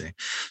out into?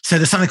 So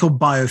there's something called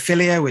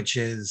biophilia, which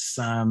is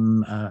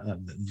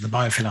the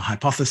biophilia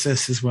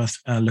hypothesis is worth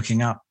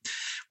looking up,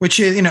 which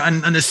is,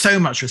 and there's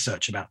so much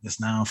research about this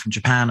now from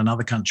Japan and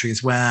other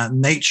countries where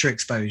nature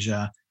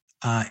exposure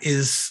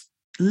is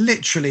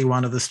literally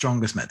one of the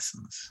strongest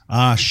medicines.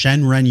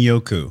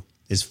 Shinrin-yoku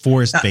is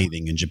forest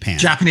bathing in Japan.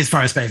 Japanese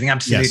forest bathing,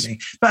 absolutely.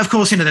 Yes. But of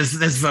course,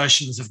 there's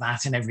versions of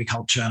that in every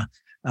culture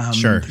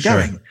Sure.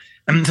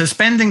 And so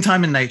spending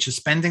time in nature,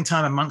 spending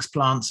time amongst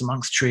plants,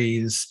 amongst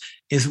trees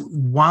is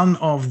one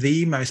of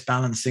the most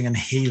balancing and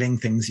healing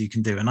things you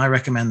can do. And I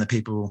recommend that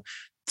people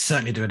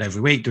certainly do it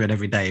every week, do it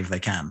every day if they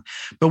can.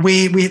 But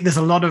there's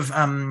a lot of,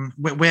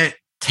 we're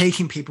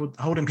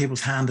holding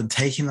people's hand and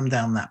taking them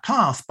down that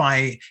path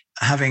by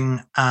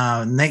having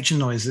nature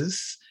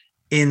noises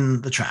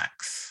in the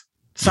tracks.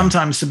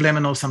 Sometimes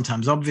subliminal,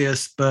 sometimes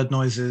obvious, bird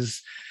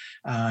noises,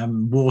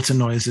 water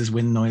noises,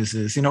 wind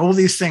noises, all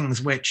these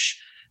things,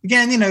 which,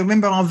 again,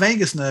 remember our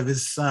vagus nerve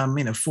is,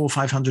 400 or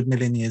 500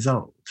 million years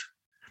old,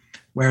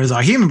 whereas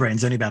our human brain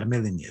is only about 1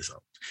 million years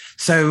old.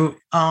 So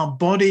our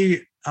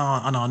body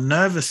and our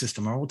nervous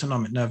system, our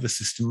autonomic nervous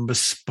system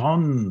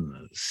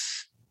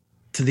responds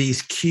to to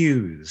these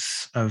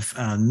cues of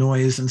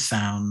noise and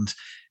sound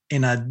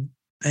in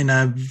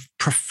a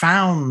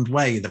profound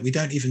way that we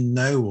don't even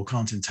know or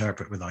can't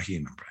interpret with our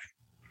human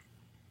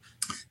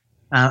brain.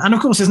 And of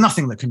course, there's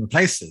nothing that can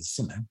replace this,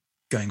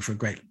 going for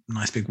a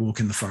nice big walk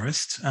in the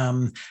forest.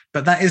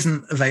 But that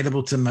isn't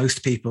available to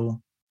most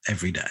people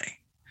every day.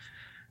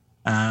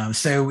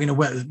 So,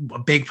 a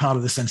big part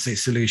of the Sensate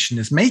solution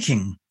is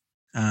making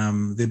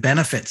the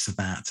benefits of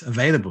that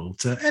available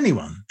to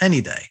anyone, any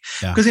day.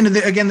 Because,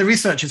 again, the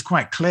research is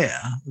quite clear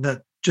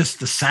that just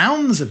the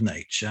sounds of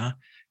nature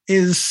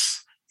is,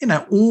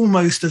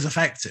 almost as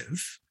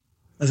effective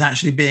as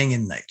actually being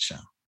in nature.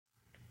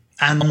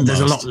 And almost. There's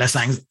a lot less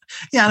and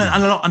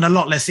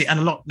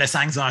a lot less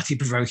anxiety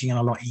provoking and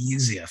a lot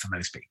easier for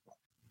most people.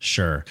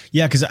 Sure.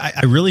 Yeah, because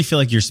I really feel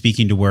like you're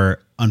speaking to where,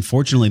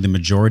 unfortunately, the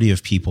majority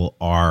of people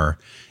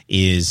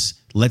is,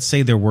 let's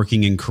say they're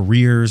working in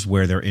careers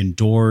where they're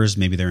indoors,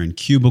 maybe they're in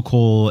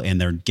cubicle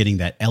and they're getting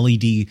that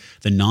LED,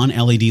 the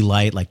non-LED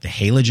light, like the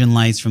halogen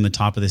lights from the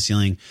top of the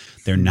ceiling.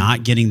 They're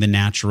not getting the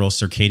natural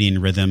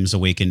circadian rhythms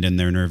awakened in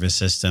their nervous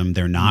system.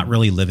 They're not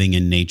really living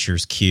in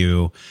nature's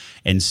cue.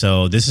 And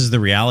so this is the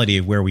reality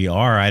of where we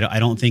are. I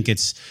don't think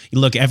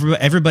look,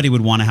 everybody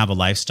would want to have a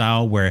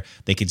lifestyle where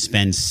they could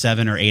spend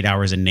 7 or 8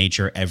 hours in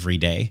nature every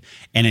day.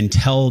 And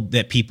until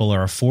that people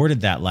are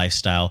afforded that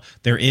lifestyle,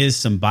 there is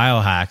some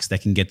biohacks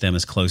that can get them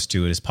as close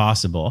to it as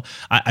possible.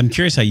 I'm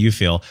curious how you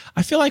feel.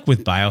 I feel like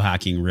with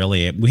biohacking,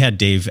 really, we had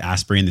Dave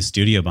Asprey in the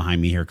studio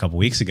behind me here a couple of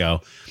weeks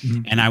ago.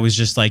 Mm-hmm. And I was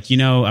just like,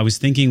 I was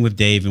thinking with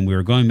Dave and we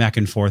were going back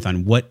and forth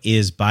on what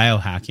is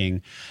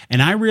biohacking.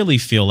 And I really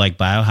feel like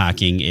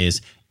biohacking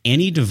is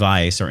any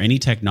device or any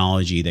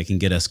technology that can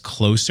get us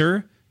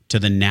closer to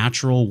the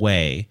natural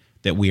way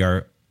that we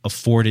are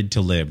afforded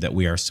to live, that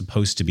we are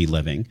supposed to be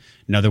living.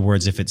 In other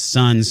words, if it's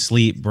sun,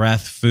 sleep,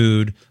 breath,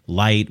 food,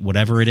 light,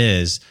 whatever it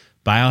is,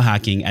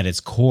 biohacking at its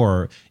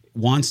core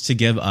wants to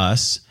give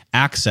us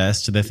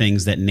access to the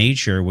things that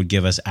nature would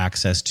give us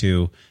access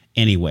to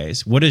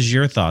anyways. What is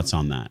your thoughts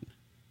on that?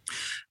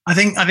 I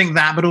think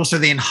that, but also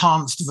the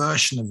enhanced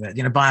version of it.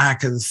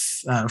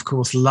 Biohackers, of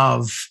course,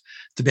 love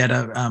to be able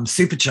to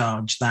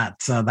supercharge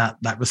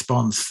that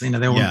response. They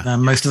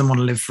want, most of them want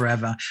to live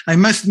forever. I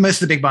mean, most of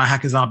the big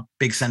biohackers are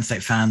big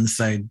Sensate fans.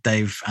 So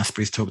Dave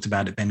Asprey's talked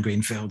about it, Ben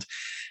Greenfield,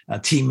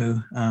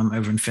 Timu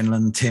over in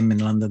Finland, Tim in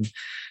London,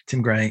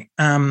 Tim Gray.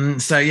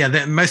 Most of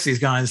these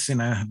guys,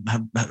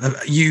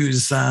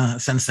 use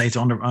Sensate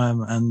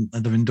and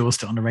they've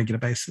endorsed it on a regular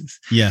basis.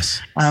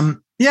 Yes. I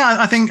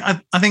think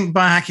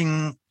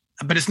biohacking,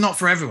 but it's not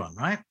for everyone,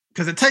 right?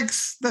 Because it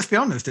takes, let's be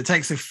honest, it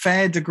takes a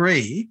fair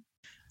degree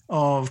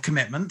of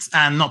commitment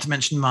and not to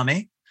mention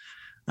money.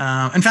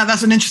 In fact,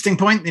 that's an interesting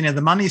point,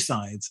 the money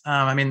side.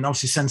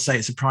 Obviously Sensate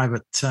is a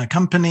private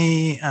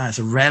company. It's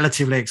a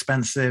relatively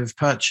expensive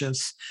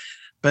purchase.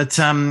 But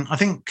I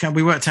think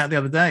we worked out the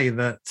other day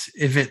that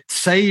if it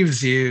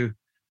saves you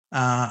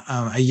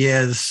a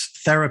year's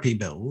therapy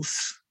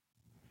bills,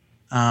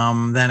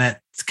 then it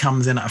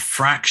comes in at a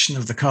fraction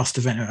of the cost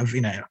of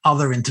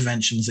other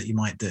interventions that you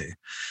might do.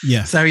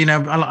 Yeah. So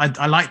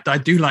I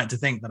do like to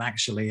think that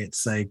actually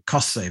it's a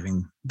cost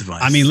saving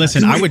device.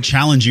 Listen, I would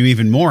challenge you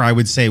even more. I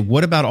would say,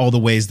 what about all the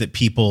ways that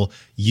people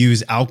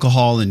use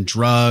alcohol and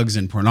drugs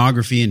and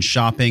pornography and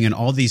shopping and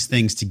all these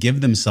things to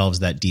give themselves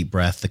that deep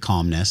breath, the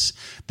calmness,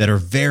 that are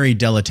very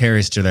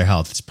deleterious to their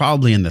health? It's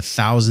probably in the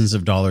thousands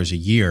of dollars a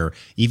year,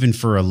 even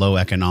for a low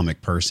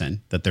economic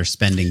person, that they're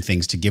spending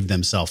things to give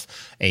themselves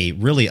a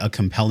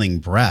compelling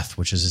breath,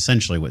 which is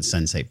essentially what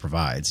Sensate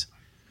provides.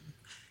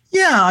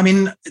 Yeah,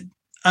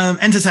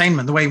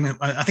 entertainment, the way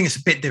I think it's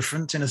a bit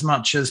different in as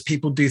much as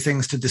people do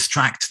things to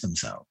distract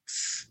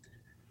themselves.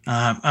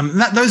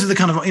 Those are the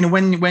kind of,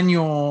 when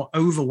you're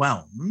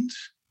overwhelmed,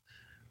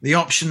 the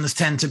options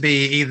tend to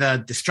be either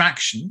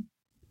distraction,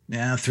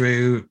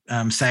 through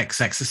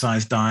sex,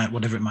 exercise, diet,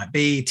 whatever it might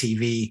be,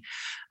 TV,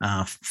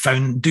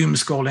 phone, doom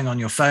scrolling on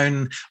your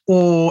phone,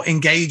 or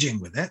engaging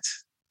with it.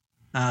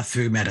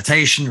 Through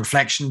meditation,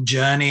 reflection,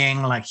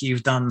 journeying, like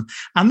you've done,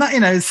 and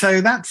that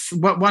so that's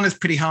what one is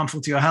pretty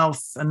harmful to your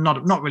health, and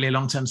not really a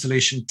long-term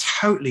solution.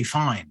 Totally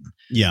fine,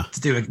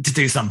 to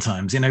do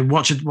sometimes.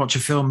 Watch a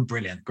film,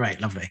 brilliant, great,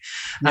 lovely.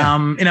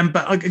 Yeah.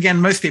 But again,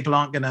 most people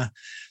aren't going to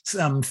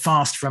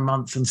fast for a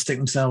month and stick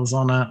themselves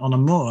on a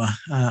moor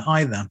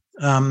either.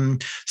 For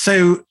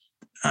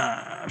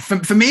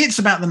me, it's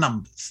about the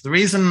numbers. The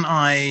reason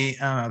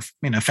I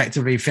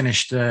effectively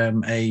finished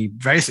a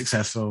very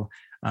successful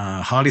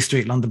Harley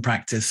Street London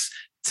practice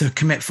to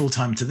commit full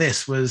time to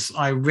this was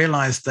I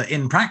realized that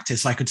in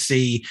practice I could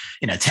see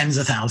tens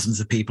of thousands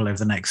of people over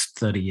the next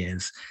 30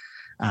 years,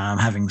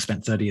 having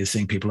spent 30 years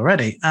seeing people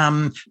already.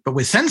 But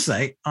with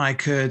Sensate, I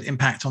could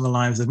impact on the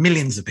lives of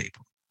millions of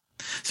people.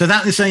 So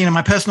that is,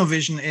 my personal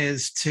vision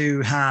is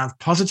to have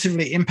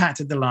positively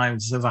impacted the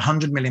lives of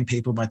 100 million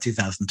people by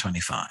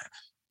 2025.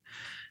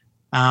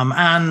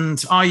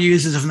 And our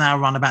users have now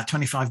run about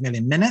 25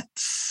 million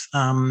minutes.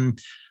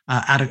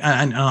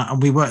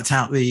 and we worked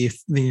out the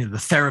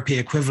therapy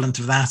equivalent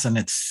of that, and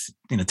it's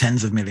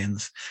tens of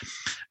millions.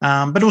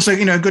 But also,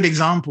 a good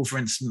example, for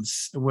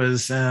instance,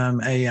 was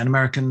an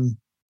American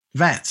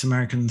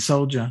American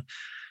soldier,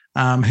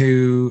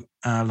 who,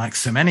 like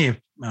so many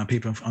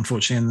people,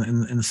 unfortunately,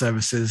 in the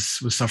services,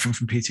 was suffering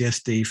from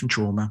PTSD, from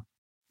trauma.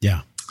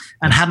 Yeah.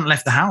 And hadn't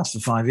left the house for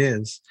 5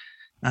 years.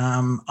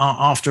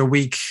 After a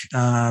week,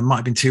 might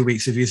have been 2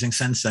 weeks of using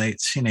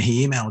Sensate,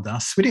 he emailed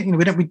us.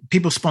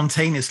 People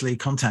spontaneously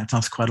contact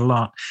us quite a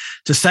lot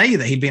to say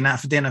that he'd been out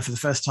for dinner for the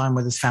first time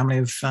with his family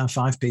of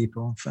 5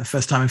 people, for the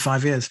first time in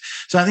 5 years.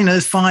 So I think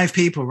there's 5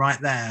 people right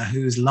there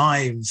whose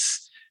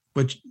lives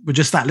were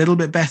just that little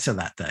bit better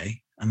that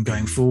day and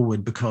going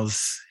forward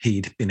because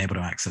he'd been able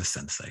to access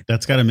Sensate.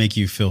 That's got to make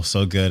you feel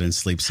so good and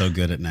sleep so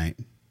good at night.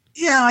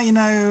 Yeah,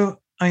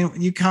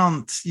 you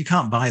can't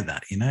buy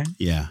that,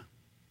 Yeah.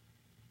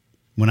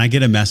 When I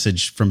get a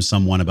message from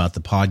someone about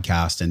the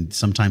podcast, and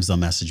sometimes they'll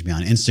message me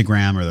on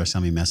Instagram or they'll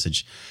send me a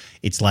message,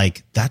 it's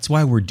like, that's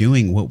why we're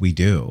doing what we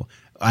do.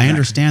 I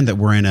understand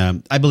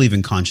that I believe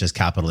in conscious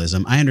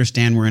capitalism. I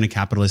understand we're in a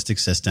capitalistic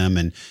system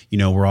and,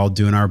 we're all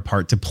doing our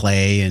part to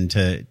play and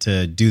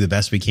to do the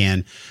best we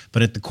can.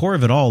 But at the core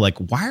of it all, like,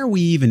 why are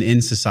we even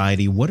in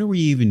society? What are we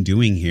even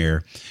doing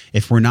here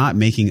if we're not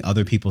making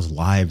other people's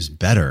lives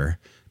better?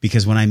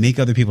 Because when I make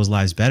other people's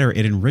lives better,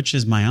 it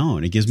enriches my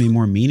own. It gives me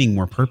more meaning,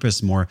 more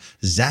purpose, more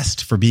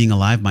zest for being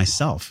alive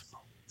myself.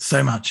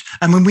 So much.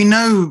 And when we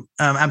know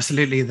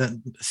absolutely that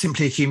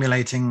simply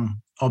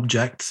accumulating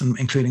objects,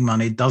 including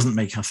money, doesn't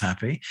make us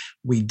happy,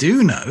 we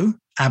do know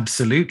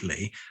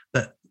absolutely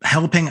that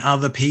helping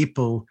other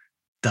people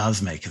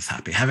does make us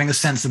happy. Having a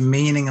sense of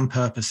meaning and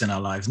purpose in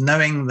our lives,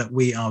 knowing that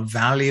we are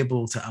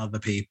valuable to other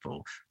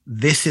people,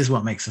 this is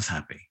what makes us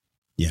happy.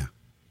 Yeah.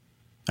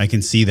 I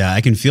can see that.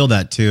 I can feel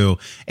that too.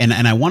 And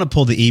I want to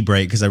pull the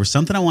e-brake because there was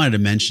something I wanted to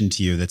mention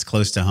to you that's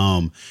close to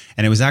home.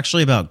 And it was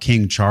actually about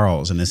King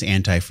Charles and this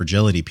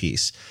anti-fragility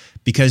piece.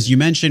 Because you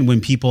mentioned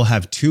when people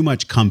have too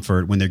much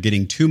comfort, when they're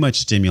getting too much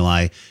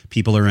stimuli,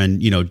 people are in,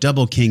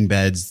 double king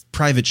beds,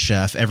 private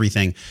chef,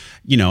 everything.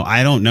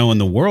 I don't know in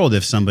the world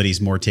if somebody's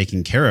more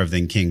taken care of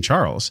than King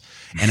Charles.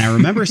 And I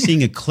remember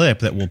seeing a clip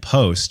that we'll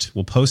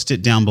post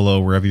it down below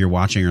wherever you're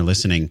watching or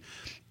listening.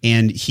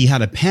 And he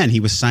had a pen. He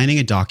was signing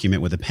a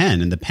document with a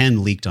pen, and the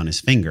pen leaked on his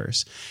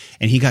fingers.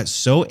 And he got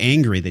so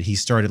angry that he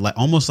started,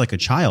 almost like a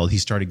child, he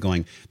started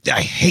going,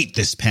 "I hate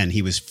this pen."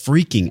 He was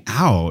freaking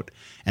out.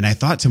 And I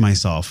thought to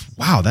myself,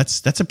 wow,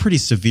 that's a pretty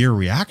severe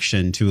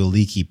reaction to a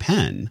leaky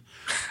pen.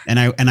 And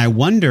I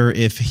wonder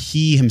if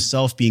he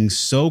himself, being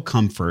so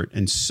comfort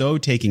and so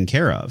taken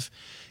care of,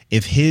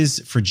 if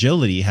his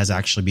fragility has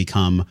actually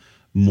become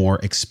more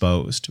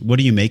exposed. What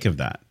do you make of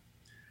that?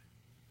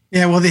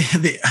 Yeah, well,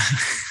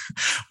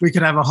 we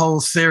could have a whole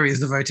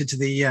series devoted to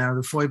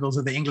the foibles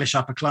of the English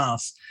upper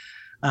class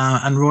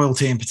and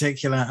royalty in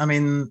particular. I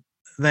mean,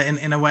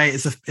 in a way,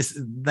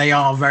 they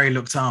are very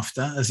looked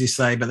after, as you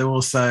say, but they're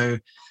also,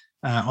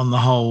 on the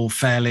whole,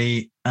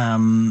 fairly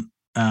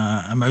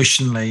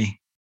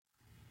emotionally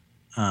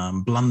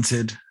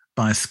blunted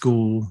by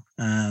school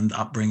and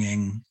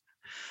upbringing.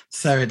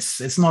 So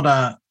it's not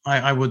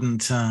I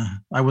wouldn't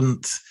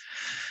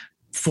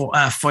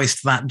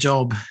foist that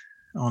job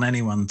on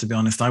anyone, to be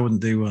honest. I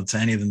wouldn't do what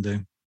any of them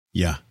do.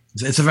 Yeah.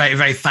 It's a very,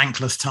 very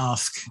thankless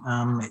task.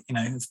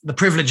 The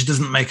privilege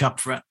doesn't make up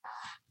for it.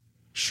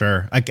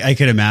 Sure. I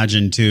could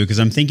imagine too, because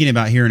I'm thinking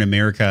about here in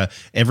America,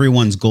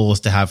 everyone's goal is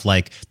to have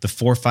like the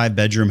 4 or 5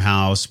 bedroom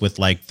house with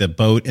like the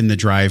boat in the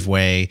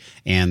driveway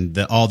and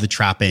all the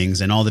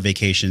trappings and all the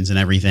vacations and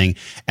everything.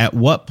 At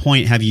what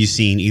point have you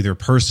seen, either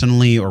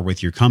personally or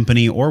with your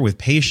company or with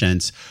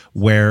patients,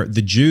 where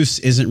the juice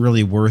isn't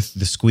really worth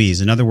the squeeze?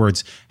 In other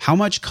words, how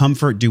much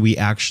comfort do we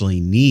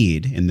actually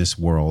need in this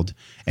world?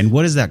 And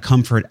what does that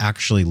comfort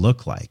actually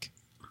look like?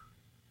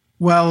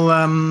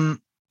 Well,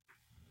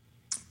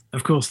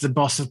 of course, the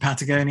boss of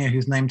Patagonia,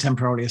 whose name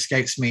temporarily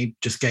escapes me,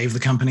 just gave the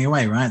company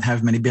away, right?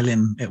 However many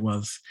billion it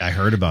was. I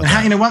heard about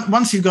that.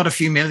 Once you've got a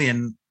few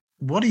million,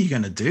 what are you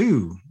going to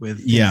do with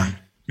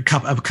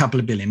a couple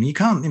of billion? You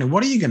can't,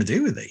 what are you going to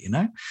do with it,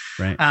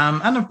 Right.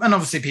 And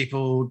obviously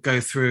people go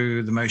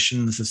through the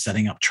motions of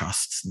setting up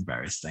trusts and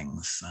various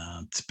things.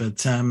 But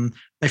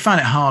they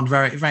find it hard,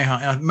 very, very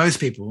hard. Most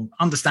people,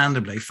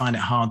 understandably, find it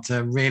hard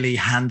to really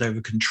hand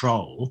over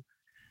control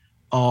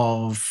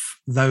of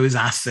those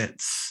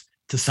assets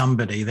to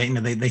somebody.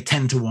 They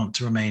tend to want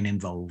to remain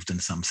involved in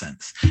some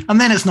sense,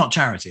 and then it's not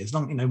charity. As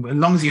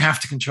long as you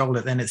have to control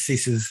it, then it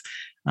ceases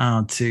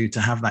to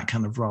have that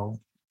kind of role.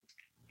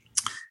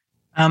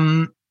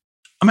 I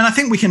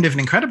think we can live an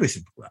incredibly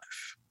simple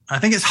life. I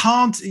think it's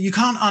hard. You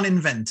can't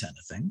uninvent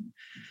anything.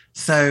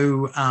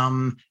 So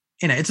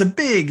it's a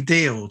big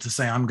deal to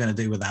say I'm going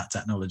to do without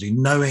technology,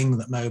 knowing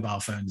that mobile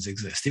phones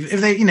exist. If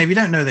you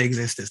don't know they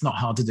exist, it's not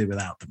hard to do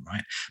without them,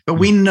 right? But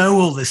we know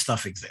all this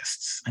stuff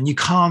exists, and you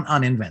can't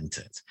uninvent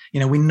it.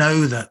 We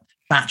know that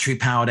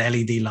battery-powered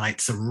LED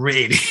lights are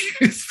really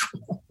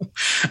useful.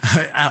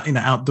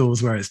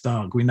 outdoors where it's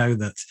dark. We know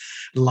that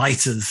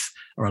lighters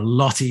are a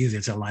lot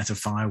easier to light a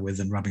fire with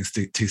than rubbing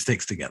two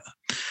sticks together.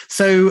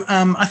 So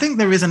I think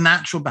there is a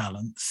natural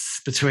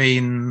balance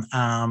between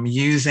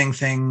using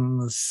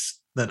things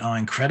that are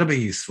incredibly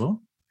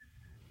useful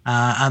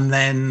and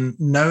then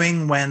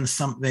knowing when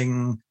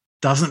something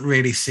doesn't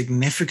really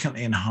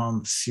significantly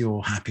enhance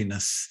your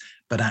happiness,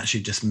 but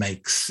actually just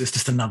it's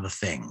just another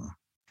thing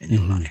in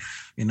your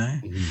life, you know?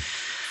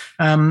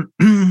 And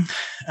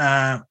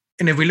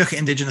if we look at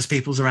indigenous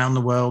peoples around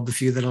the world, the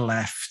few that are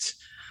left,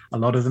 a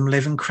lot of them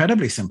live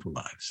incredibly simple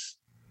lives.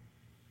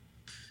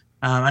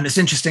 And it's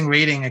interesting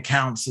reading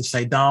accounts of,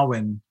 say,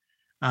 Darwin,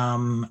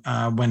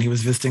 when he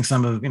was visiting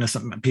some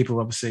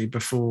people, obviously,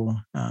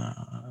 before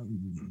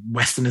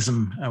Western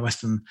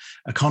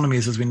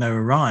economies, as we know,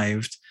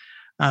 arrived,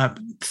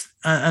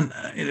 and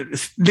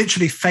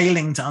literally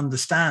failing to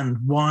understand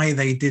why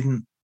they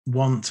didn't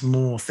want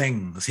more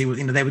things. They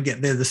would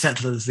get the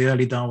settlers, the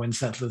early Darwin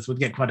settlers, would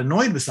get quite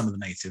annoyed with some of the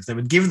natives. They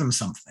would give them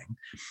something,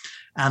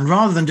 and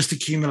rather than just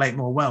accumulate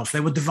more wealth,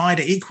 they would divide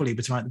it equally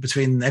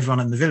between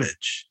everyone in the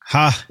village.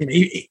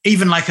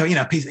 Even like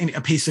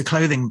a piece of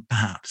clothing,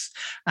 perhaps.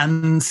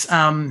 And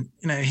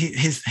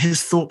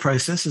his thought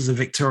process as a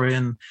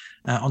Victorian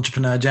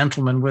entrepreneur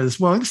gentleman was,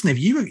 well, listen, if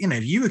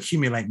you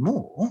accumulate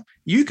more,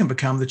 you can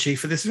become the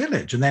chief of this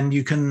village, and then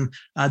you can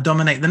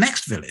dominate the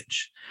next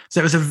village.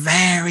 So it was a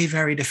very,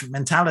 very different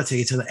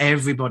mentality to that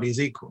everybody is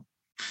equal.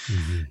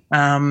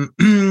 But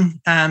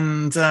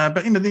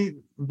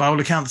by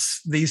all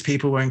accounts, these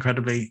people were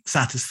incredibly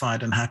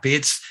satisfied and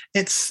happy.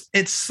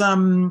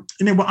 The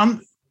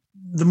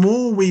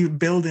more we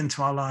build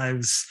into our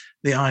lives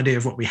the idea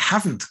of what we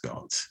haven't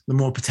got, the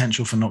more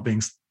potential for not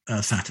being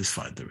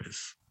satisfied there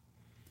is.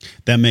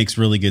 That makes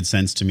really good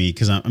sense to me,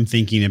 because I'm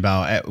thinking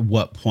about at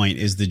what point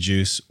is the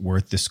juice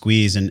worth the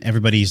squeeze? And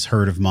everybody's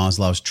heard of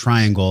Maslow's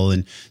triangle,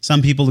 and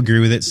some people agree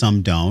with it,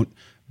 some don't.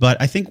 But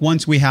I think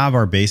once we have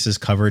our bases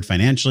covered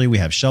financially, we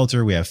have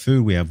shelter, we have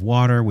food, we have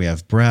water, we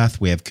have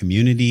breath, we have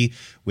community,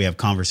 we have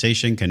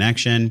conversation,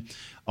 connection.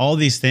 All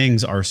these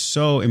things are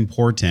so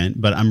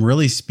important, but I'm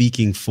really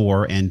speaking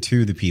for and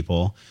to the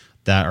people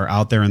that are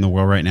out there in the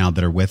world right now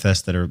that are with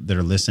us, that are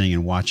listening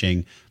and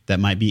watching, that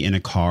might be in a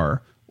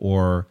car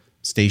or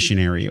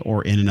stationary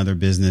or in another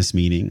business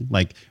meeting.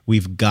 Like,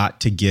 we've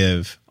got to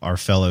give our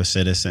fellow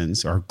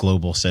citizens, our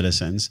global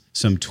citizens,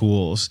 some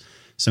tools,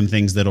 some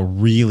things that'll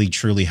really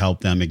truly help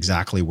them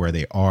exactly where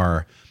they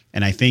are.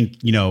 And I think,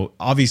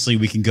 obviously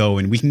we can go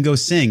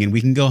sing and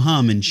we can go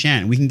hum and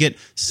chant. We can get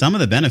some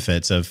of the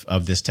benefits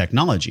of this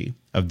technology,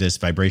 of this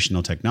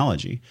vibrational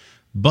technology.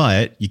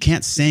 But you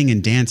can't sing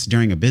and dance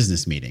during a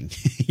business meeting.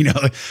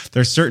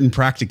 There's certain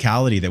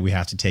practicality that we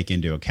have to take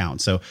into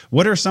account. So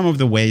what are some of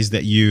the ways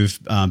that you've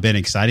been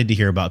excited to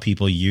hear about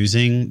people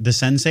using the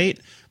Sensate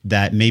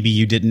that maybe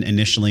you didn't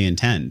initially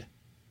intend?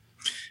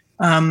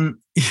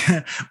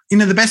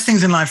 The best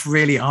things in life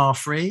really are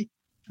free.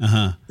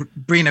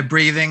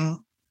 Breathing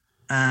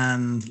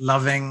and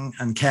loving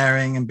and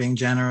caring and being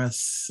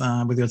generous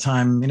with your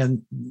time.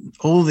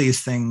 All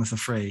these things are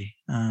free.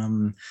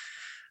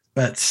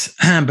 But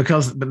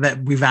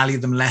we value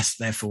them less,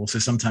 therefore. So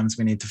sometimes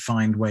we need to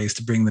find ways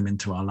to bring them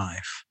into our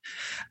life.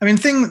 I mean,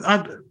 things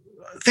that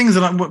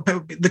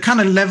the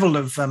kind of level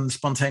of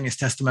spontaneous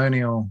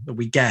testimonial that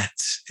we get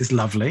is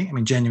lovely. I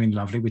mean, genuinely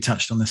lovely. We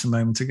touched on this a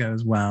moment ago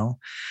as well.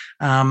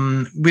 We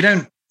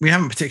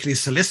haven't particularly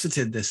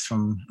solicited this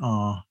from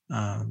our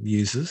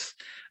users,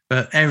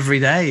 but every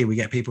day we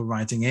get people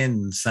writing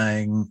in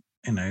saying,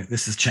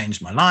 this has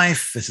changed my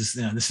life. This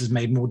has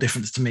made more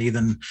difference to me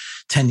than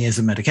 10 years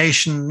of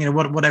medication,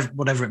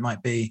 whatever it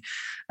might be.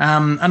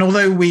 And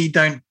although we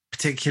don't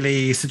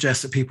particularly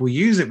suggest that people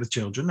use it with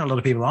children, a lot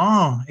of people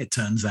are, it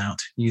turns out,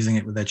 using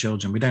it with their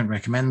children. We don't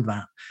recommend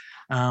that.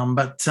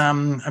 But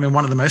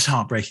one of the most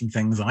heartbreaking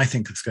things I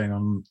think that's going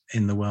on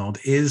in the world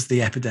is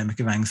the epidemic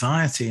of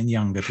anxiety in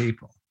younger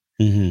people.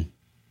 I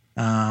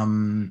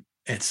think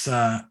it's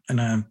a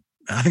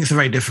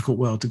very difficult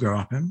world to grow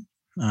up in.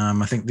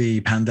 I think the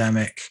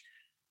pandemic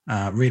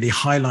really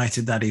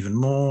highlighted that even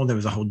more. There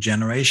was a whole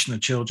generation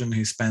of children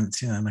who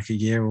spent, like a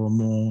year or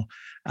more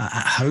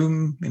at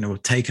home, were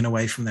taken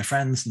away from their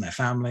friends and their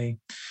family.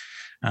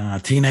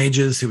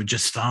 Teenagers who were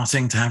just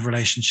starting to have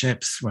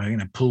relationships were,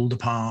 pulled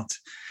apart.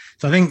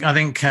 So I think,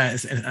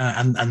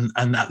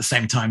 and at the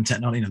same time,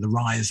 technology, the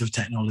rise of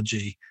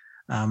technology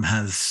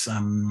has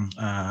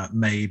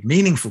made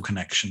meaningful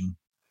connection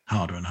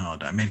harder and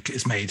harder. I mean,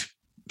 it's made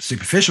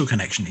superficial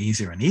connection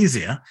easier and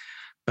easier,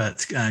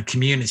 but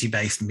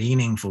community-based,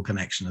 meaningful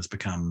connection has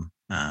become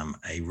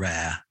a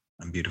rare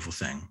and beautiful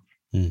thing.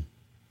 And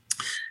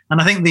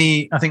I think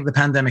the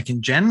pandemic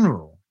in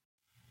general,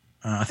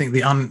 I think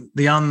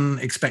the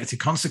unexpected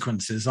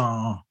consequences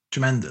are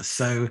tremendous.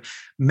 So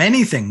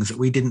many things that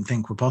we didn't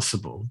think were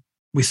possible,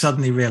 we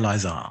suddenly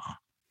realize are,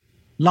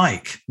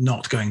 like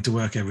not going to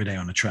work every day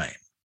on a train.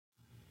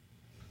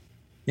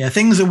 Yeah,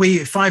 things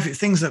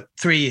that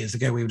 3 years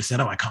ago we would have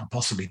said, "Oh, I can't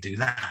possibly do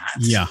that."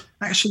 Yeah,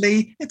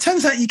 actually, it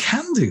turns out you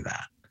can do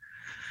that.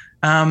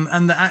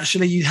 and that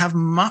actually you have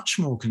much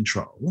more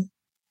control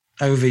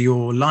over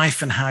your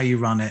life and how you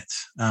run it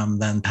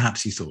than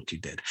perhaps you thought you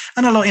did.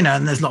 And a lot,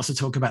 and there's lots of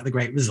talk about the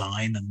Great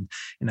Resign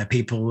and,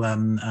 people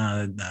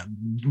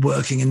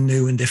working in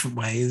new and different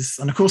ways.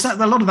 And of course, a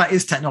lot of that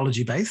is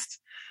technology based.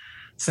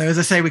 So as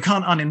I say, we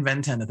can't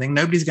uninvent anything.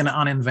 Nobody's going to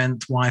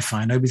uninvent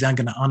Wi-Fi. Nobody's going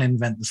to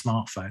uninvent the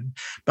smartphone.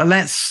 But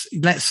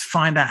let's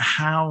find out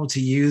how to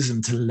use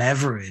them to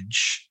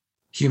leverage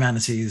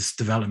humanity's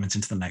development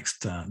into the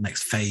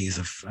next phase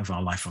of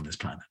our life on this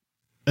planet.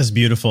 That's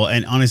beautiful.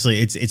 And honestly,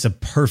 it's a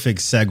perfect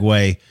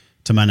segue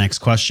to my next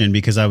question,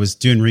 because I was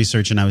doing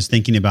research and I was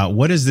thinking about,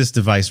 what is this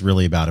device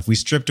really about? If we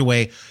stripped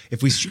away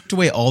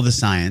all the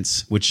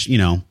science, which,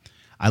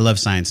 I love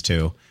science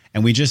too,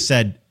 and we just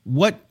said,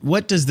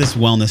 what does this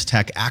wellness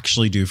tech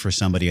actually do for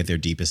somebody at their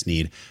deepest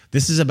need?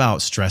 This is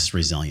about stress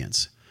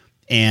resilience.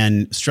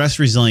 And stress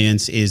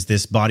resilience is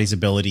this body's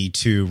ability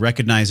to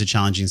recognize a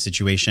challenging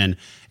situation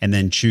and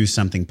then choose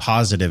something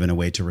positive in a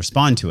way to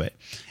respond to it.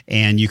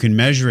 And you can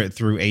measure it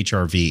through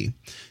HRV.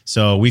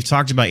 So we've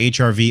talked about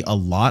HRV a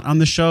lot on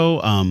the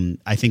show.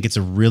 I think it's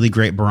a really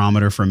great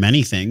barometer for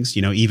many things,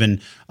 even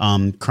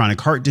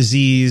chronic heart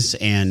disease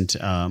and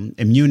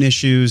immune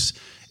issues.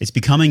 It's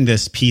becoming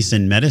this piece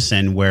in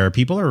medicine where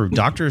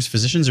doctors,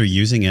 physicians are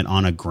using it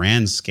on a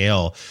grand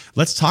scale.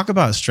 Let's talk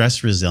about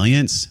stress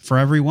resilience for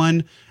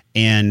everyone.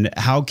 And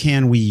how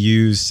can we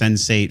use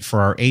Sensate for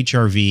our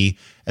HRV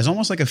as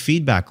almost like a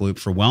feedback loop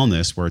for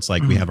wellness, where it's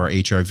like we have our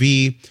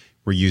HRV,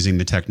 we're using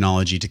the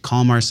technology to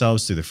calm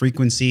ourselves through the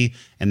frequency.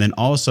 And then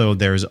also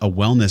there's a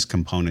wellness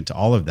component to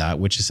all of that,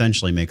 which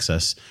essentially makes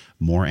us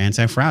more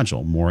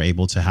anti-fragile, more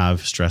able to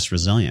have stress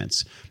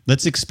resilience.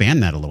 Let's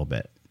expand that a little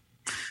bit.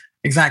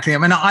 Exactly. I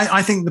mean,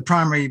 I think the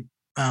primary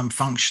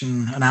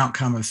function and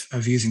outcome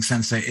of using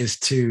Sensate is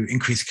to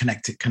increase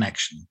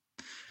connection.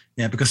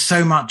 Yeah, because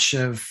so much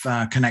of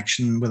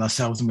connection with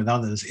ourselves and with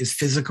others is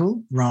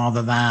physical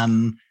rather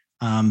than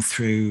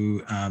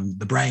through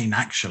the brain,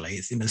 actually.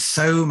 It's,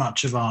 so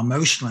much of our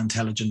emotional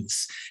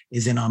intelligence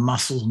is in our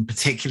muscles, and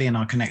particularly in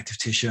our connective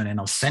tissue and in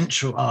our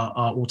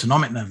our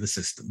autonomic nervous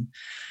system.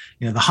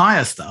 The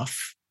higher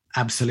stuff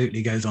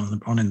absolutely goes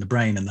on in the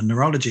brain, and the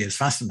neurology is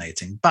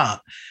fascinating.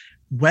 But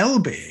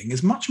well-being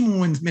is much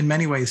more in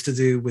many ways to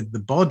do with the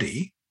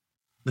body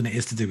than it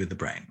is to do with the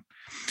brain.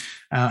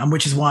 And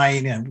which is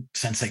why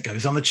Sensate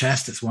goes on the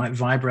chest. It's why it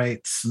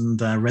vibrates and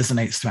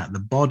resonates throughout the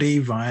body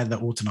via the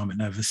autonomic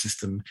nervous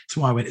system. It's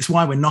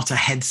why we're not a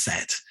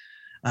headset,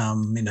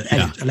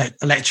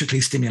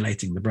 electrically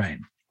stimulating the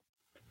brain.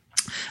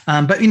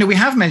 But we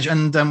have measured,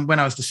 and when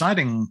I was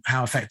deciding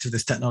how effective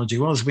this technology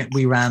was,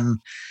 we ran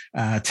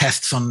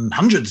tests on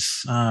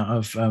hundreds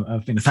of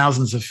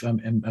thousands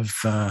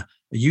of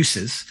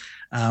uses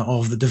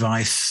of the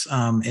device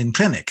in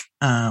clinic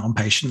on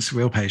patients,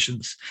 real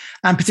patients.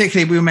 And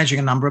particularly, we were measuring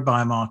a number of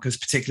biomarkers,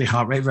 particularly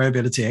heart rate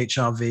variability,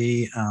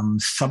 HRV,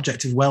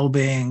 subjective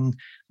well-being,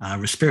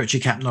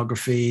 respiratory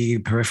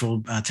capnography,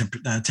 peripheral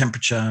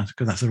temperature,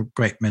 because that's a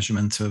great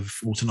measurement of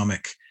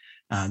autonomic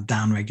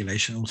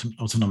down-regulation,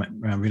 autonomic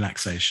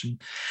relaxation.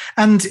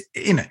 And,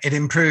 it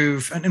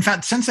improved. And in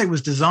fact, Sensate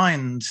was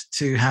designed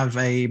to have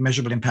a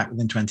measurable impact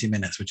within 20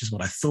 minutes, which is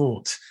what I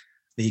thought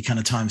the kind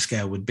of time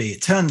scale would be.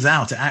 It turns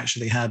out it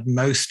actually had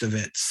most of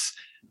its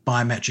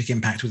biometric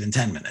impact within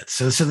 10 minutes.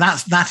 So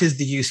that is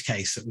the use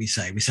case that we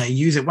say. We say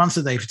use it once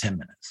a day for 10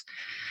 minutes.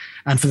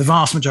 And for the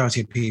vast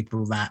majority of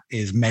people, that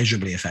is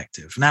measurably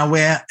effective. Now,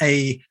 we're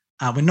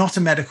not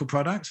a medical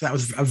product. That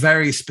was a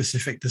very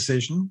specific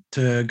decision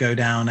to go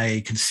down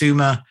a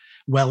consumer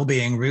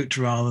well-being route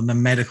rather than a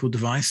medical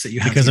device that you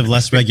have. Because of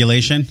less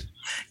regulation?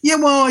 Yeah,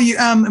 well, it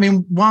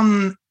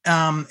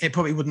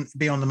probably wouldn't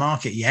be on the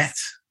market yet.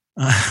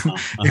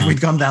 If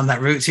we'd gone down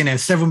that route,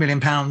 several £1 million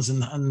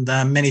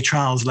and many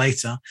trials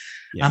later.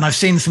 Yeah. And I've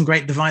seen some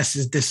great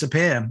devices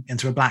disappear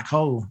into a black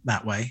hole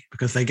that way,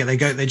 because they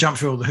jump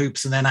through all the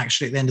hoops, and then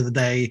actually at the end of the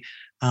day,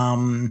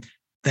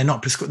 they're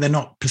not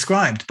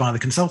prescribed by the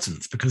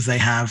consultants because they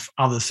have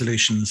other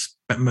solutions,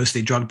 but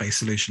mostly drug-based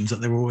solutions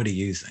that they're already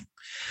using.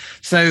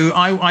 So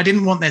I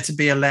didn't want there to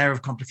be a layer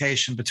of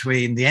complication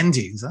between the end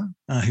user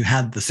who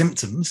had the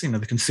symptoms,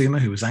 the consumer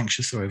who was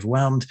anxious or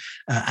overwhelmed,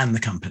 and the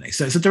company.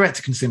 So it's a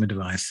direct-to-consumer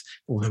device,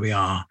 although we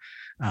are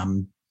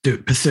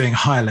pursuing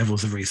higher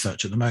levels of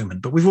research at the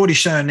moment. But we've already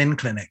shown in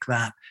clinic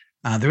that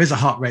there is a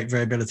heart rate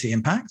variability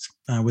impact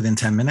within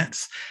 10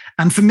 minutes.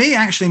 And for me,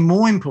 actually,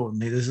 more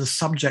importantly, there's a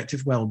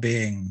subjective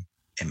well-being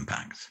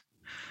impact.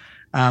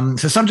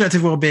 So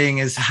subjective well-being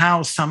is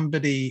how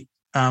somebody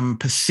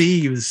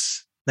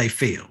perceives they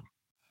feel.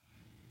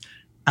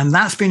 And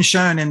that's been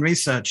shown in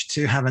research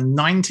to have a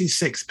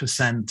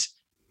 96%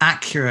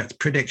 accurate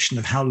prediction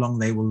of how long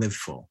they will live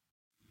for.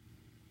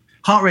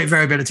 Heart rate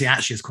variability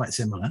actually is quite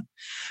similar,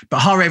 but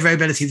heart rate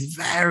variability is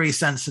very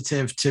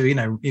sensitive to,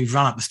 you've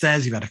run up the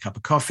stairs, you've had a cup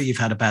of coffee, you've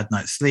had a bad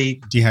night's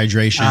sleep.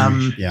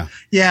 Dehydration.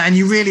 Yeah. And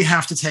you really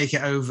have to take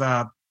it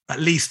over at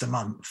least a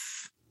month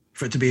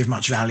for it to be of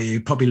much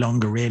value, probably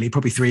longer, really,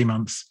 probably 3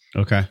 months.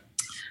 Okay.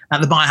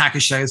 At the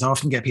biohacker shows, I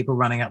often get people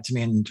running up to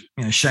me and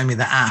show me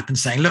the app and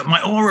saying, "Look,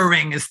 my Aura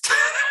Ring is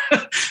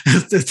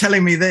is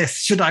telling me this.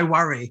 Should I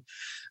worry?"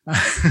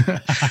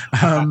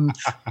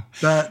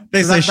 But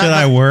they say, "Should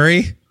I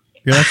worry?"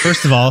 You're like,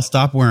 first of all,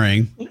 stop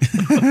worrying.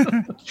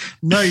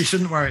 No, you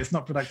shouldn't worry. It's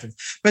not productive.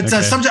 But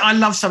Okay. I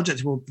love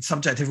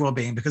subjective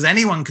well-being because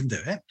anyone can do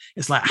it.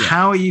 It's like,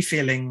 how are you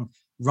feeling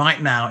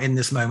right now in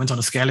this moment on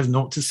a scale of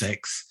 0 to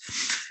 6?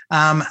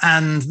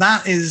 And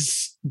that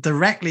is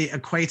directly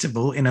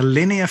equatable in a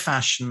linear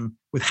fashion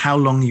with how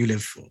long you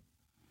live for.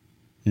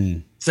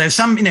 So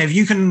if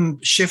you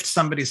can shift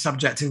somebody's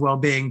subjective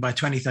well-being by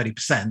 20,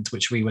 30%,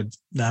 which we were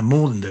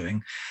more than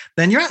doing,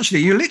 then you're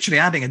literally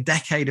adding a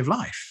decade of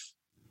life.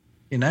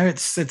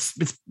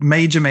 It's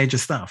major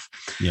stuff.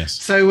 Yes.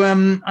 So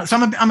I'm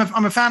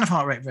a fan of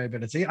heart rate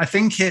variability. I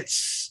think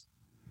it's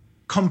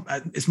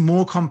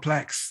more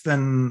complex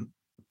than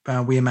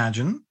we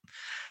imagine.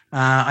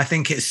 I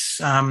think it's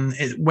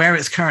where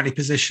it's currently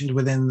positioned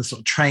within the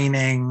sort of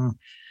training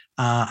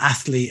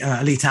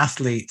elite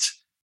athlete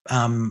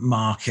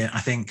market. I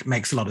think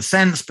makes a lot of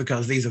sense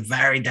because these are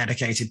very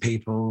dedicated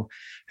people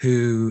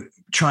who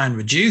try and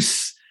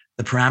reduce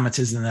the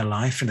parameters in their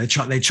life, and they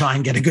try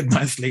and get a good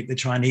night's sleep. They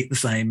try and eat the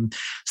same.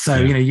 So,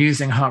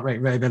 using heart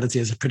rate variability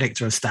as a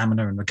predictor of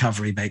stamina and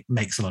recovery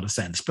makes a lot of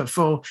sense. But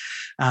for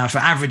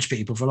average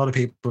people, for a lot of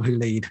people who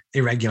lead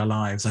irregular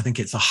lives, I think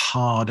it's a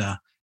harder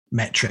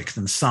metric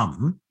than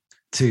some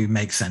to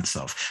make sense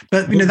of.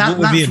 But what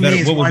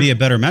would be a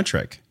better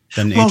metric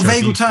than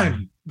vagal HRV?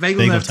 tone.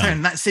 Vagal nerve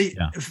tone.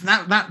 Yeah.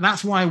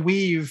 That's why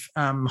we've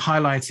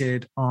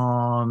highlighted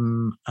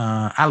on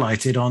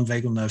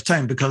vagal nerve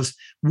tone, because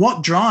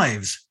what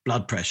drives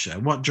blood pressure,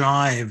 what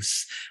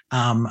drives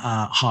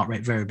heart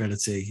rate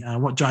variability,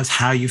 what drives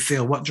how you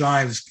feel, what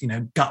drives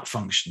gut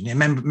function.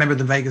 Remember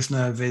the vagus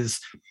nerve is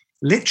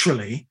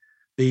literally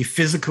the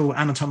physical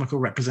anatomical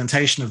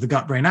representation of the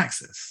gut-brain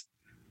axis.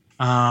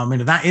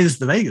 That is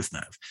the vagus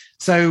nerve.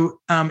 So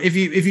if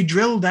you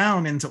drill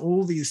down into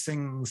all these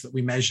things that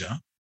we measure,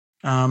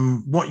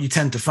 what you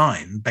tend to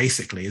find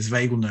basically is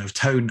vagal nerve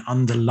tone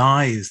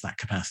underlies that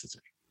capacity.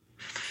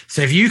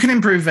 So if you can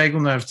improve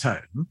vagal nerve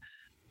tone,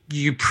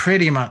 you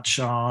pretty much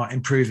are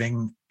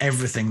improving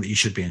everything that you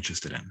should be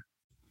interested in.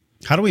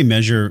 How do we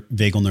measure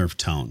vagal nerve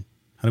tone?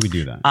 How do we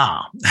do that?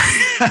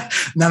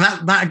 Now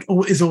that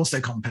is also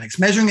complex.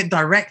 Measuring it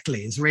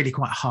directly is really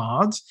quite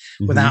hard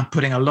without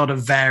putting a lot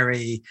of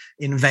very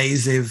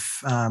invasive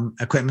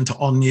equipment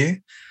on you.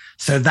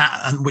 So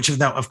which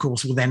of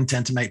course will then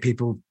tend to make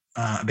people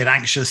a bit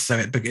anxious, so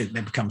it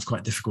becomes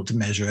quite difficult to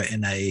measure it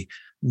in a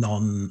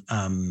non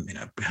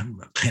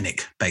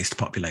clinic-based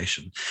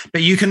population.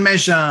 But you can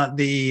measure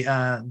the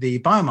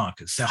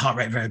biomarkers. So heart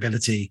rate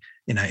variability,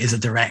 is a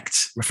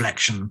direct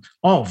reflection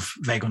of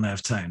vagal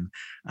nerve tone.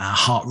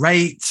 Heart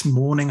rate,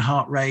 morning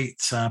heart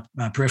rate,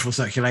 peripheral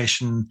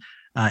circulation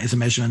is a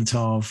measurement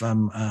of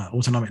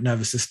autonomic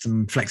nervous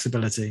system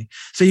flexibility.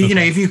 So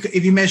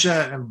if you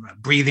measure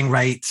breathing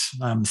rate,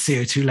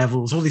 CO2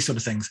 levels, all these sort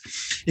of things,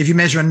 if you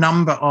measure a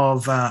number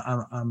of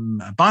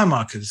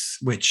biomarkers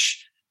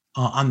which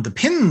are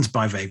underpinned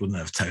by vagal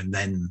nerve tone,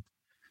 then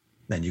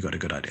you've got a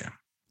good idea.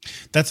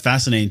 That's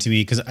fascinating to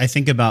me because I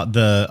think about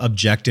the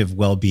objective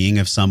well-being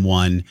of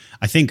someone.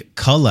 I think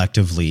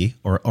collectively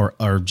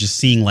or just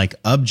seeing like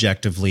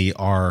objectively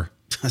our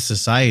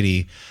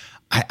society,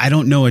 I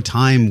don't know a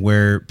time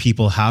where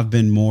people have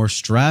been more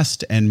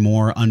stressed and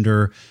more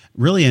under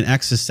really an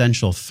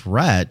existential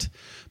threat,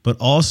 but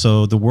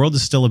also the world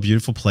is still a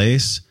beautiful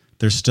place.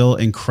 There's still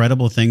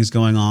incredible things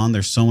going on.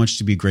 There's so much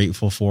to be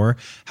grateful for.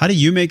 How do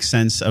you make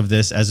sense of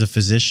this as a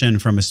physician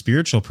from a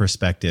spiritual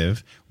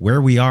perspective,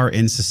 where we are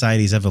in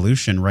society's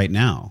evolution right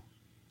now?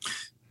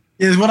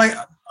 Is what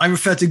I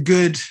refer to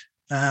good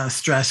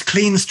stress,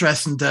 clean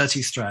stress and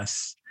dirty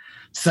stress.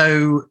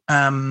 So,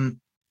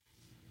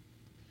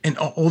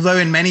 although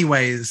in many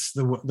ways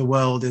the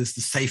world is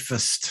the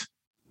safest,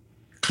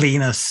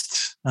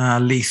 cleanest,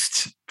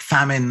 least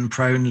famine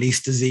prone,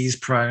 least disease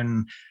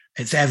prone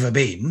it's ever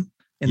been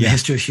in the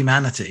history of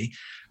humanity,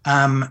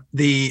 on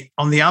the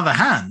other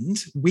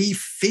hand, we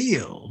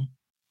feel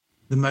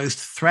the most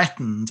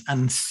threatened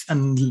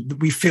and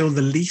we feel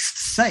the least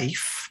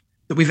safe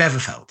that we've ever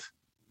felt.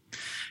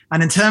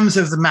 And in terms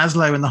of the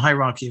Maslow and the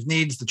hierarchy of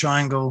needs, the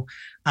triangle,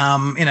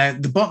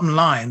 the bottom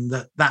line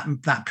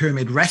that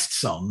pyramid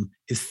rests on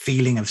is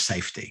feeling of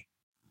safety.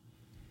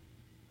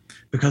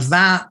 Because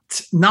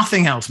that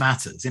nothing else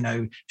matters.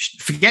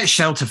 Forget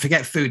shelter,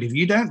 forget food. If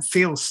you don't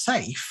feel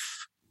safe,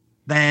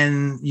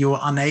 then you're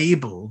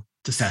unable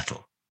to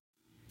settle.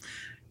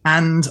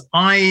 And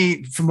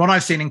from what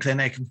I've seen in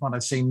clinic and what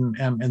I've seen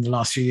in the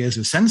last few years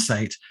with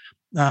Sensate,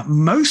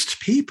 most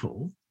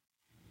people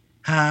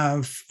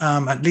have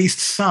at least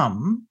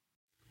some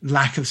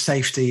lack of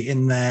safety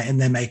in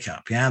their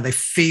makeup. Yeah, they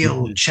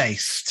feel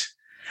chased,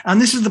 and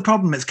this is the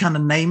problem. It's kind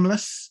of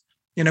nameless.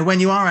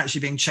 When you are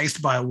actually being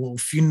chased by a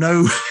wolf, you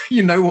know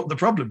what the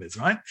problem is,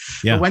 right?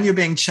 Yeah. But when you're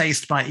being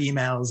chased by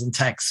emails and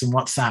texts and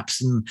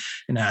WhatsApps and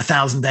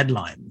 1,000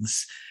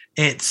 deadlines,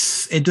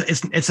 it's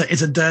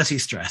a dirty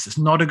stress. It's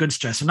not a good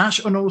stress, and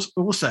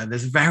also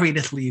there's very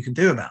little you can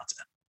do about it.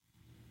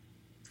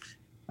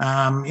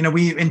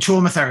 We in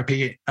trauma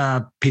therapy,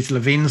 Peter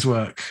Levine's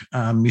work,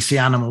 we see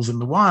animals in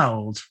the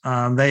wild.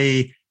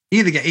 They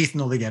either get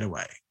eaten or they get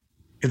away.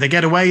 If they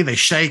get away, they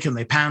shake and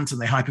they pant and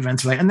they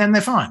hyperventilate, and then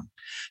they're fine.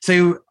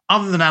 So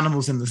other than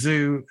animals in the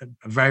zoo, a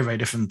very, very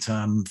different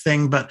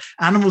thing, but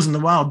animals in the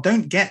wild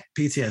don't get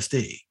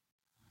PTSD,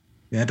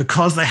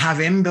 because they have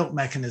inbuilt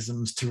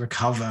mechanisms to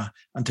recover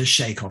and to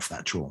shake off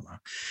that trauma.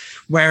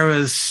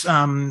 Whereas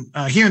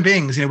human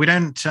beings, we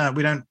don't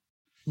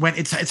when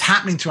it's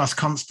happening to us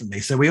constantly.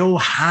 So we all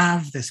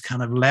have this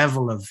kind of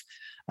level of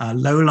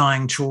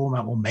low-lying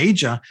trauma or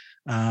major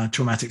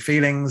traumatic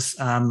feelings.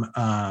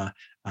 We're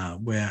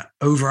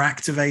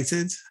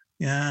overactivated,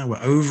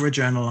 we're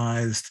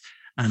over-adrenalized,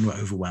 and we're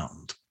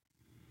overwhelmed.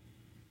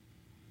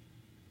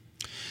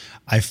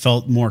 I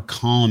felt more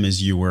calm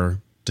as you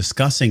were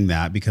discussing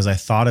that, because I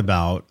thought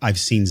about, I've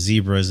seen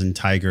zebras and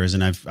tigers,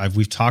 and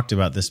we've talked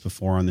about this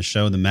before on the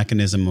show, the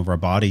mechanism of our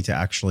body to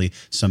actually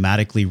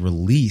somatically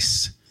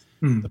release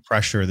the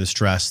pressure, the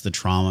stress, the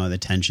trauma, the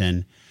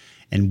tension.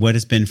 And what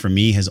it's been for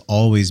me has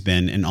always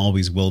been and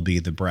always will be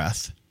the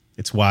breath.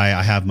 It's why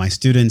I have my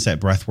students at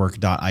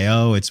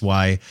breathwork.io. It's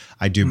why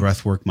I do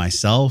breathwork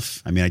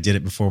myself. I mean, I did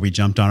it before we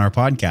jumped on our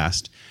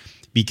podcast,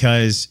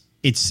 because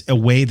it's a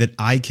way that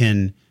I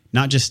can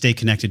not just stay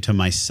connected to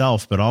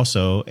myself, but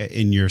also,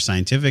 in your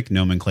scientific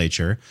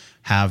nomenclature,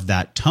 have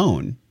that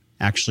tone,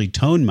 actually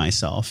tone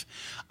myself.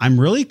 I'm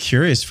really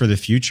curious for the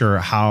future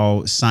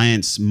how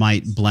science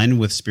might blend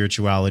with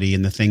spirituality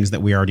and the things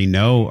that we already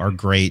know are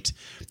great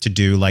to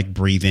do, like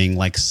breathing,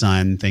 like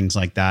sun, things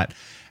like that.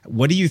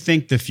 What do you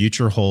think the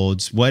future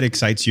holds? What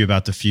excites you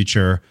about the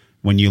future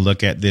when you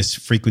look at this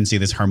frequency,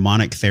 this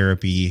harmonic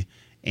therapy,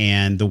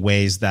 and the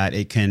ways that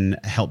it can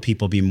help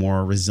people be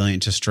more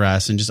resilient to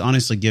stress and just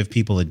honestly give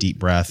people a deep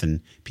breath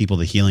and people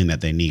the healing that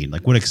they need?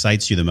 Like, what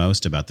excites you the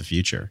most about the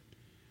future?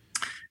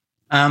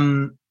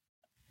 Breath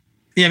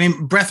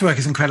work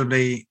is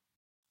incredibly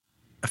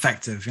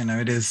effective.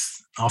 It is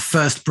our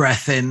first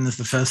breath in is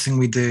the first thing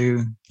we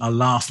do. Our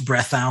last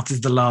breath out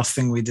is the last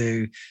thing we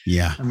do.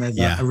 Yeah. And there's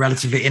a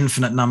relatively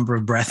infinite number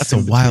of breaths.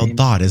 That's a wild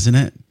thought, isn't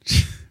it?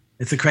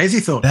 It's a crazy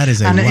thought. That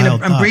is a wild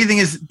thought. And breathing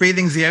is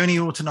the only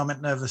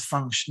autonomic nervous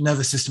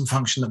system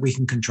function that we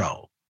can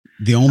control.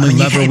 The only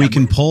lever we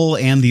can pull,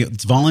 and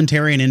it's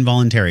voluntary and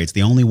involuntary. It's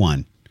the only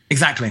one.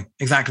 Exactly.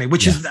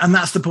 Which is, and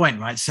that's the point,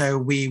 right? So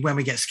when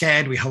we get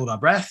scared, we hold our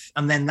breath,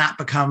 and then that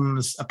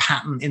becomes a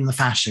pattern in the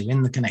fascia,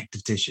 in the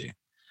connective tissue.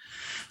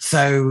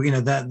 So,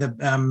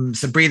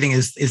 so breathing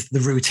is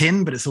the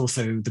routine, but it's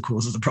also the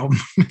cause of the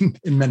problem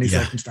in many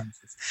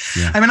circumstances.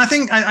 Yeah. I mean,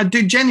 I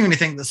do genuinely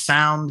think that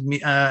sound,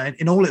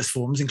 in all its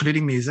forms,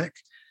 including music,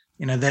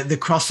 the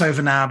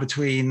crossover now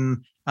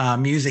between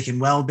music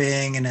and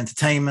well-being and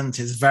entertainment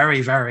is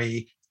very,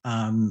 very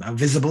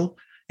visible.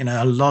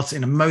 A lot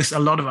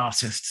of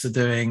artists are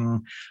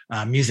doing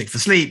music for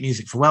sleep,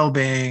 music for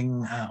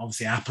well-being.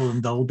 Obviously, Apple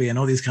and Dolby and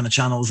all these kind of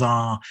channels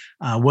are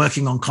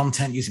working on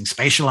content using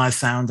spatialized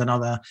sound and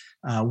other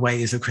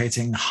ways of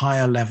creating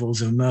higher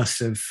levels of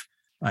immersive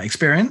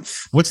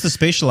experience. What's the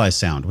spatialized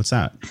sound? What's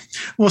that?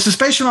 Well, so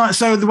spatialized.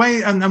 So the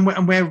way, and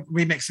we're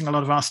remixing a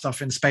lot of our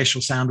stuff in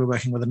spatial sound. We're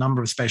working with a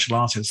number of spatial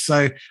artists.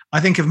 So I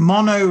think of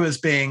mono as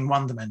being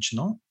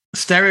one-dimensional,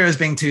 stereo as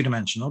being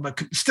two-dimensional,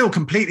 but still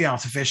completely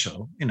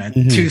artificial.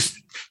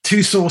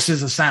 Two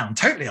sources of sound,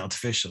 totally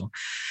artificial.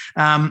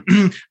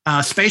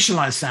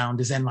 Spatialized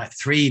sound is then like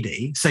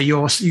 3D. So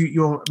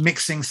you're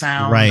mixing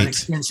sound and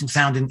experiencing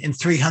sound in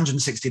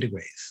 360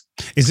 degrees.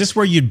 Is this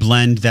where you'd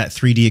blend that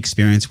 3D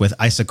experience with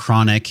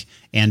isochronic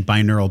and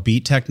binaural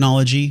beat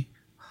technology?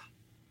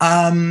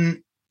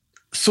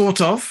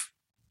 Sort of.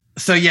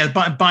 So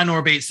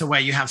binaural beats are where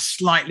you have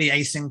slightly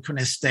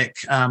asynchronistic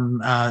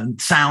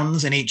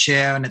sounds in each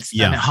ear, and it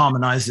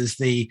harmonizes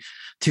the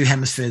two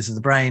hemispheres of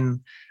the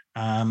brain,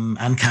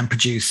 and can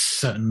produce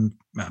certain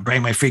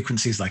brainwave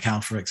frequencies like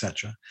alpha,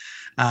 etc.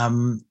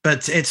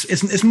 But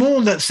it's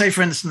more that, say,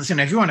 for instance,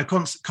 if you're in a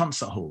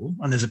concert hall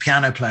and there's a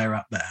piano player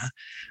up there,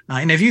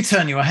 if you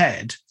turn your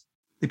head,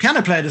 the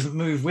piano player doesn't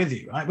move with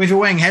you, right? If you're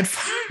wearing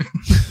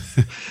headphones,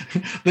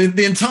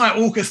 the entire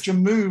orchestra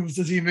moves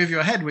as you move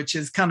your head, which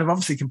is kind of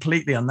obviously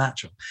completely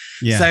unnatural.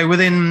 Yeah. So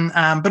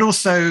but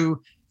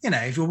also,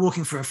 if you're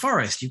walking through a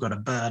forest, you've got a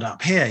bird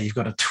up here, you've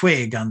got a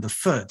twig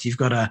underfoot, you've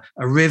got a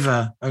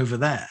river over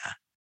there.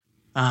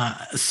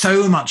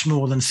 So much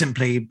more than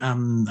simply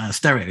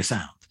stereo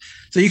sound.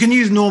 So you can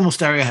use normal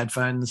stereo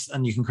headphones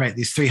and you can create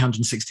these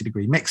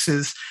 360-degree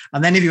mixes.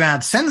 And then if you add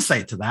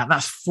Sensate to that,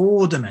 that's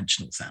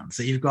 4-dimensional sound.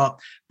 So you've got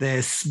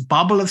this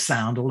bubble of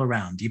sound all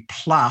around you,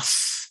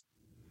 plus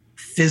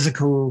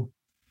physical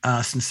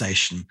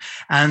sensation.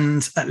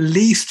 And at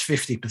least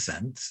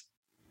 50%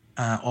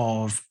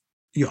 of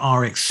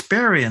our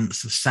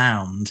experience of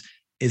sound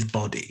is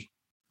body.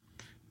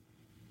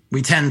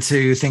 We tend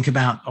to think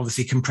about,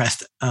 obviously,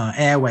 compressed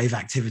airwave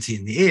activity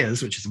in the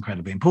ears, which is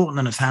incredibly important,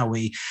 and it's how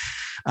we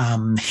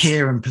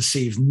hear and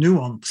perceive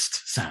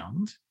nuanced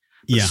sound.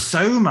 Yeah.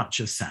 So much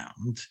of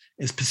sound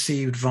is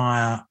perceived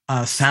via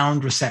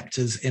sound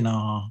receptors in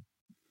our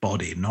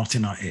body, not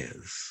in our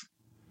ears.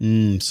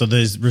 So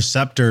those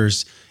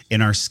receptors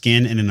in our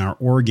skin and in our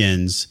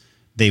organs,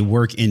 they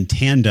work in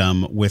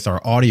tandem with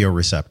our audio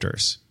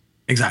receptors.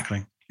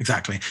 Exactly.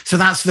 So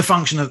that's the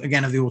function of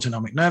the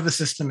autonomic nervous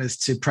system, is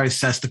to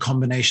process the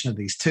combination of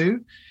these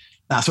two.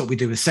 That's what we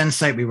do with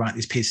Sensate. We write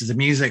these pieces of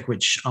music,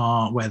 which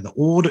are where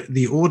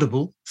the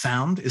audible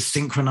sound is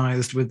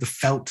synchronized with the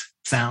felt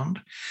sound.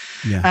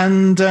 Yeah.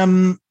 And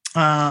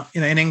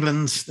in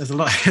England, there's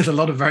a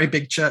lot of very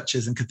big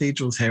churches and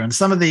cathedrals here, and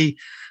some of the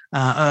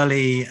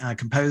early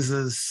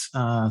composers,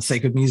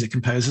 sacred music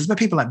composers, but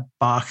people like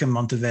Bach and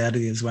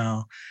Monteverdi as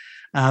well.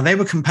 They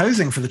were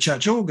composing for the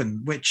church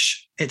organ,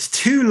 which its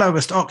two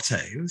lowest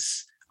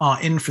octaves are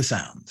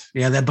infrasound.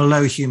 Yeah, they're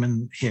below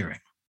human hearing.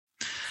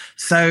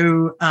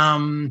 So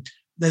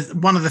there's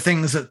one of the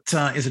things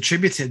that is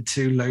attributed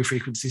to low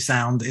frequency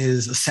sound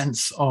is a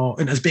sense of,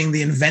 as being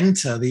the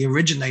inventor, the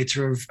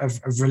originator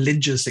of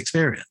religious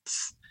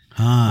experience,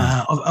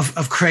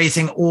 of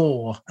creating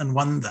awe and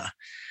wonder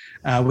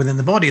within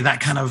the body.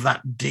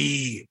 That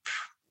deep,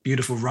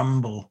 beautiful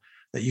rumble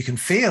that you can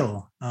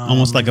feel,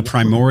 almost like a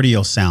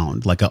primordial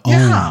sound, like a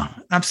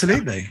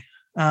absolutely.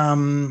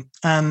 And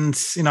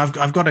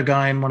I've got a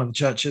guy in one of the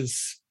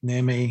churches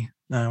near me,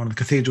 one of the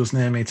cathedrals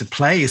near me, to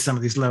play some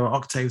of these lower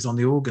octaves on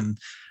the organ,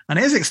 and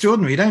it is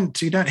extraordinary.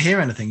 You don't hear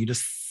anything; you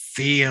just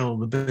feel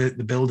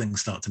the building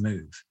start to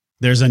move.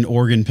 There's an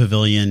organ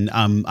pavilion.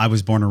 I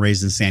was born and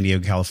raised in San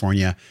Diego,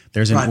 California.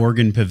 There's an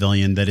organ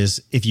pavilion that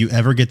is, if you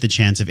ever get the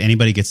chance, if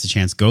anybody gets the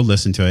chance, go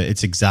listen to it.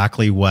 It's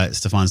exactly what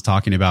Stefan's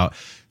talking about.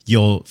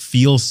 You'll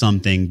feel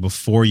something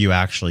before you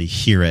actually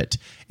hear it.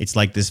 It's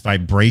like this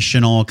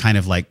vibrational kind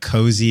of like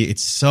cozy.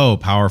 It's so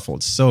powerful.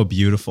 It's so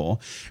beautiful.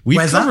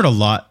 We've covered a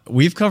lot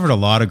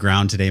of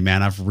ground today,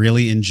 man. I've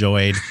really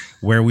enjoyed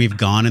where we've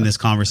gone in this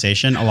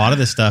conversation. A lot of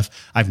this stuff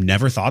I've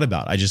never thought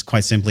about. I just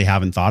quite simply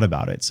haven't thought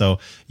about it. So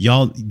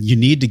y'all, you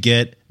need to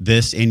get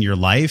this in your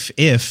life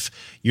if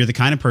you're the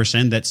kind of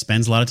person that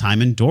spends a lot of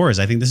time indoors.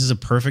 I think this is a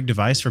perfect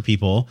device for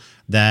people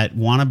that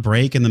want to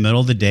break in the middle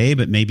of the day,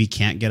 but maybe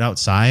can't get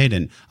outside.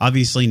 And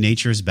obviously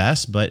nature's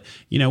best, but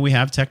we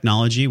have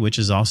technology, which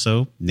is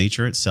also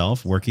nature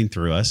itself working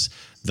through us.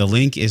 The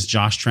link is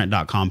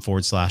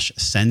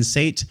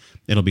joshrent.com/sensate.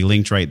 It'll be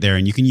linked right there.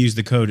 And you can use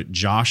the code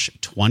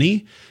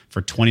JOSH20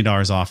 for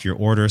 $20 off your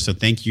order. So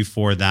thank you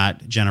for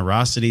that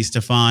generosity,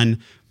 Stefan.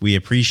 We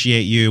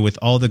appreciate you. With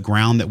all the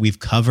ground that we've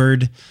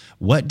covered,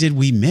 what did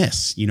we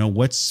miss?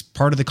 What's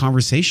part of the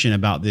conversation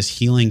about this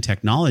healing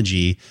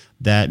technology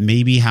that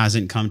maybe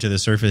hasn't come to the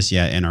surface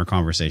yet in our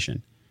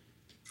conversation?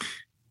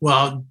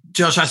 Well,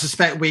 Josh, I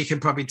suspect we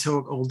could probably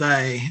talk all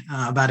day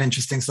about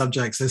interesting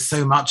subjects. There's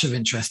so much of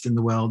interest in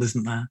the world,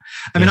 isn't there?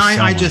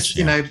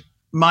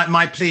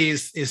 My plea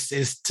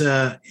is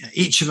to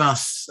each of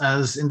us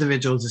as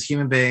individuals, as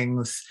human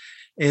beings,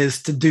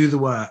 is to do the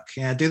work.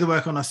 Yeah, do the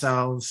work on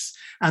ourselves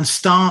and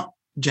start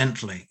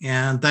gently.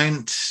 Yeah,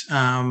 don't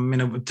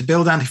to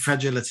build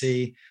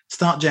anti-fragility.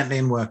 Start gently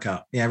and work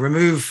up. Yeah,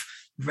 remove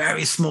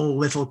very small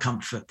little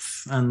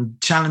comforts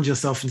and challenge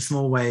yourself in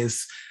small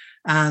ways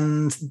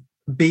and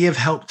be of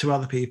help to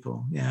other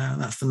people. Yeah,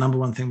 that's the number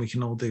one thing we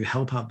can all do,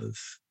 help others.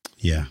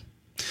 Yeah.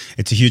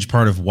 It's a huge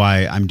part of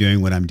why I'm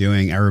doing what I'm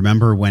doing. I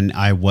remember when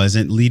I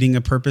wasn't leading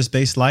a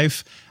purpose-based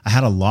life, I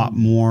had a lot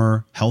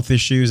more health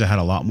issues. I had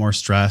a lot more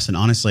stress. And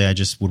honestly, I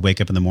just would wake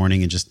up in the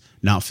morning and just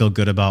not feel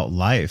good about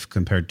life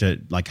compared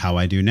to like how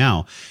I do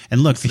now.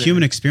 And look, the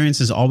human experience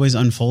is always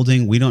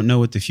unfolding. We don't know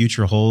what the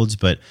future holds,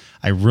 but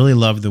I really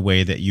love the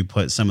way that you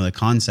put some of the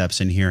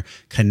concepts in here,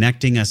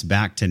 connecting us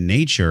back to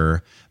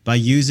nature by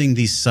using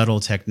these subtle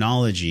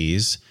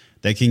technologies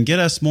that can get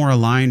us more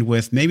aligned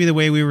with maybe the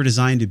way we were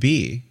designed to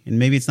be. And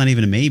maybe it's not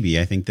even a maybe.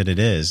 I think that it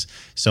is.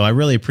 So I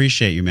really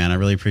appreciate you, man. I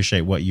really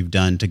appreciate what you've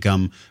done to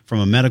come from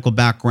a medical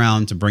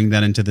background to bring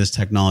that into this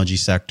technology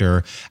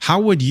sector. How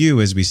would you,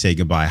 as we say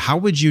goodbye, how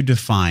would you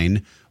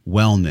define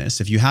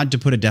wellness? If you had to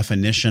put a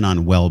definition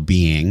on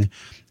well-being,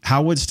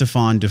 how would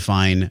Stefan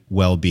define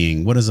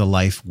well-being? What is a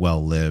life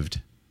well lived?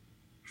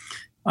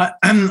 I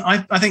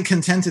think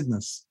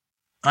contentedness.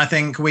 I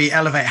think we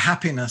elevate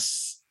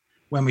happiness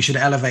when we should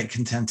elevate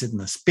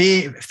contentedness.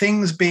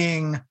 Things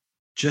being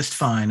just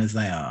fine as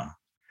they are.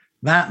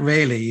 That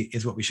really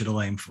is what we should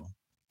all aim for.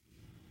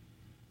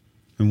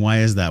 And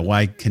why is that?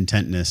 Why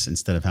contentness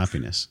instead of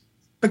happiness?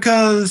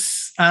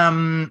 Because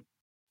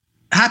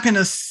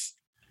happiness,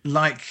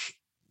 like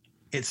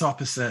its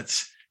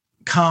opposite,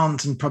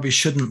 can't and probably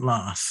shouldn't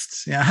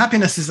last. Yeah,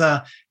 happiness is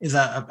a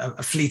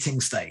fleeting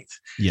state.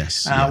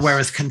 Yes.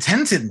 Whereas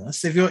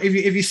contentedness,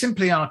 if you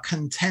simply are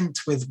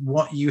content with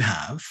what you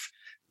have,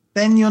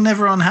 then you're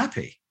never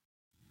unhappy.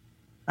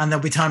 And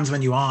there'll be times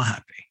when you are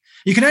happy.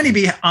 You can only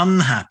be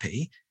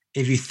unhappy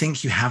if you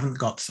think you haven't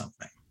got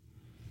something.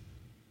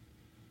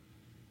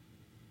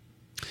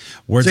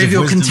 So if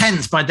you're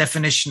content, by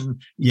definition,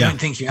 you don't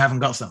think you haven't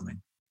got something.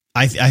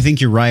 I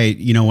think you're right.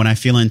 You know, when I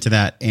feel into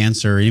that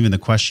answer, even the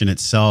question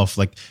itself,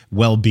 like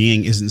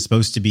well-being isn't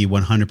supposed to be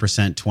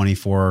 100%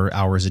 24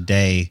 hours a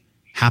day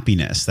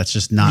happiness. That's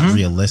just not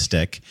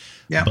realistic.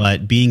 Yeah.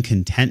 But being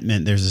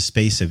contentment, there's a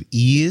space of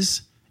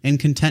ease and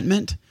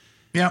contentment.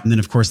 Yeah. And then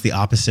of course the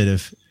opposite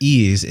of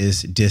ease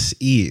is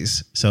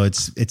dis-ease. So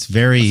it's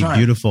very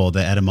beautiful,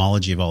 the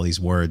etymology of all these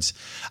words.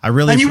 I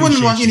really, and you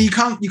wouldn't want, you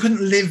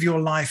couldn't live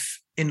your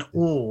life in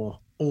awe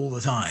all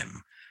the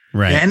time.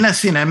 Right. Yeah,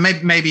 unless,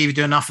 maybe you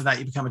do enough of that,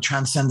 you become a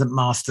transcendent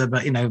master,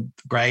 but,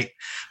 great.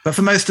 But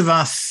for most of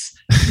us,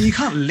 you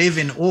can't live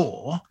in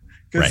awe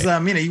because,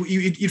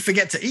 you'd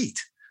forget to eat.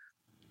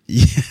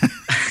 Yeah.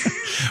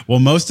 Well,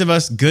 most of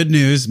us, good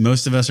news,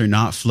 most of us are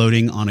not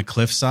floating on a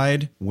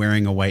cliffside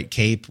wearing a white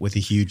cape with a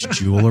huge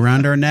jewel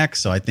around our neck.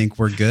 So I think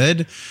we're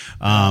good.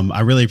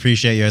 I really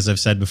appreciate you, as I've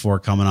said before,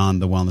 coming on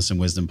the Wellness and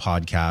Wisdom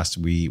podcast.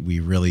 We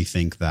really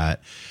think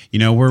that,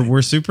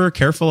 we're super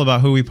careful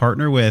about who we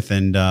partner with.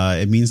 And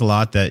it means a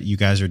lot that you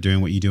guys are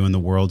doing what you do in the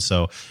world.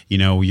 So,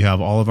 you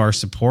have all of our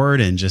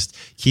support, and just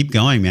keep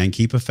going, man.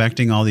 Keep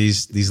affecting all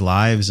these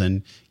lives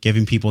and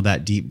giving people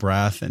that deep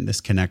breath and this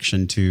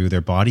connection to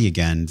their body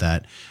again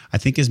that I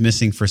think is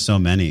missing for so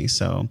many.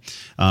 So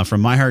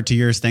from my heart to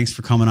yours, thanks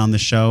for coming on the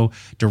show.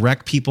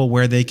 Direct people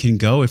where they can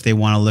go if they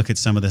want to look at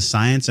some of the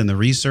science and the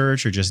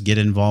research, or just get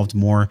involved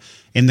more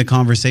in the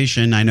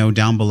conversation. I know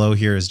down below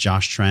here is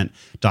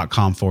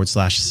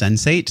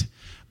joshtrent.com/sensate,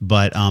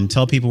 but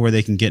tell people where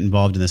they can get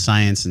involved in the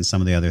science and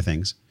some of the other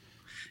things.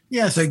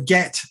 Yeah, so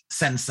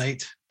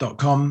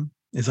getsensate.com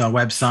is our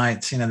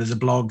website. There's a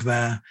blog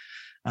there,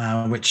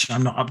 which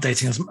I'm not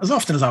updating as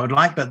often as I would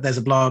like, but there's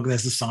a blog,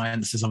 there's the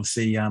science, there's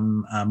obviously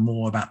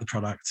more about the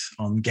product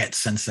on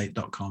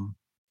getsensate.com.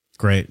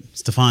 Great.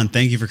 Stefan,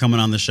 thank you for coming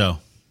on the show.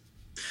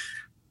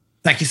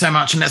 Thank you so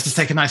much. And let's just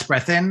take a nice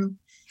breath in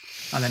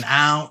and then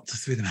out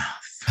through the mouth.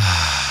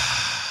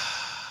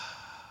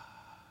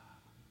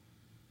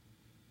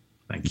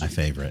 Thank you. My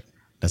favorite.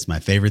 That's my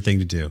favorite thing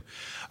to do.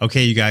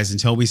 Okay, you guys,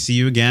 until we see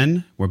you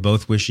again, we're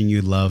both wishing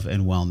you love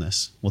and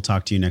wellness. We'll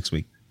talk to you next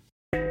week.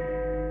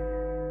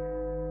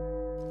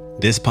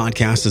 This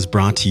podcast is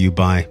brought to you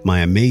by my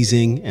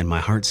amazing and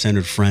my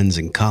heart-centered friends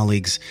and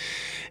colleagues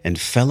and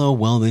fellow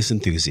wellness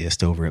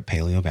enthusiasts over at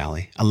Paleo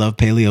Valley. I love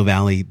Paleo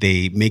Valley.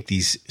 They make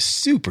these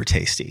super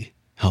tasty,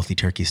 healthy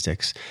turkey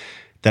sticks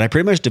that I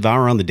pretty much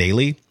devour on the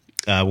daily.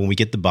 When we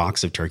get the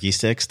box of turkey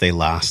sticks, they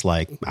last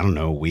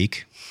a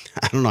week.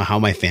 I don't know how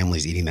my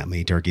family's eating that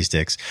many turkey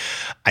sticks.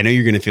 I know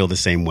you're going to feel the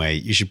same way.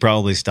 You should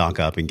probably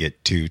stock up and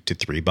get 2 to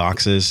 3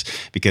 boxes,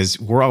 because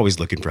we're always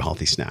looking for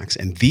healthy snacks.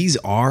 And these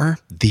are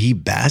the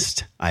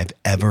best I've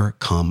ever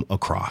come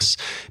across.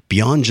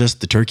 Beyond just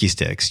the turkey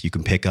sticks, you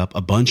can pick up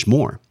a bunch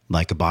more,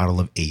 like a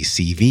bottle of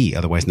ACV,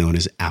 otherwise known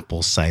as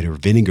apple cider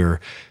vinegar,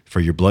 for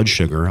your blood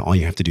sugar. All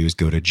you have to do is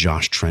go to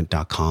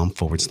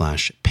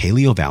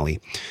joshtrent.com/Paleo Valley.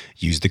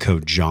 Use the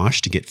code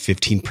JOSH to get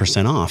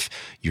 15% off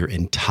your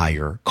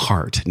entire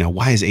cart. Now,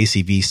 why is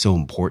ACV so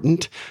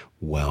important?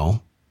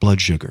 Well,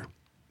 blood sugar.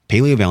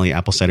 Paleo Valley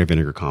Apple Cider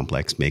Vinegar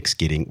Complex makes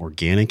getting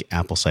organic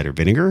apple cider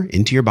vinegar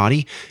into your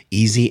body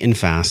easy and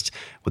fast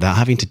without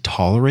having to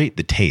tolerate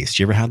the taste.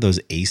 You ever had those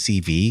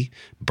ACV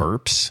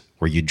burps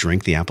where you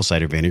drink the apple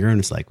cider vinegar and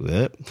it's like,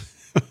 what?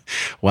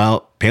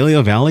 Well,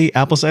 Paleo Valley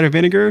Apple Cider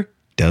Vinegar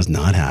does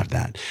not have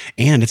that.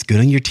 And it's good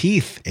on your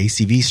teeth.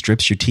 ACV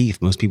strips your teeth.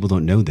 Most people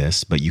don't know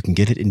this, but you can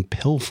get it in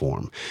pill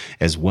form,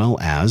 as well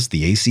as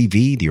the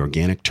ACV, the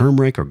organic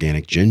turmeric,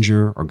 organic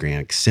ginger,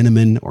 organic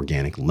cinnamon,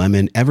 organic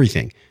lemon,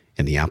 everything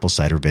in the apple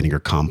cider vinegar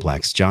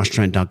complex.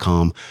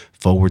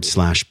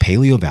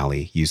 joshtrent.com/Paleo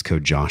Valley. Use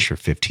code JOSH for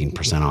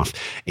 15% off.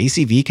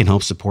 ACV can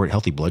help support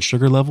healthy blood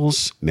sugar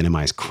levels,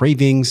 minimize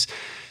cravings,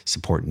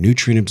 support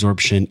nutrient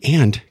absorption,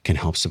 and can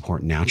help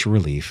support natural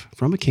relief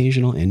from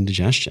occasional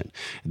indigestion.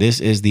 This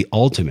is the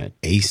ultimate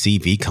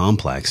ACV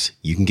complex.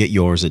 You can get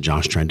yours at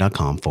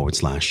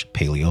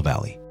joshtrent.com/Paleo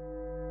Valley.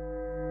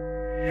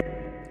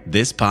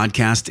 This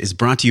podcast is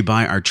brought to you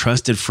by our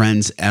trusted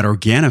friends at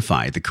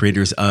Organifi, the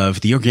creators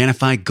of the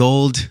Organifi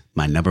Gold,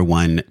 my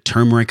 #1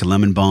 turmeric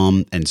lemon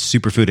balm and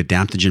superfood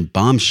adaptogen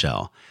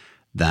bombshell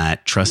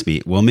that, trust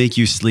me, will make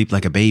you sleep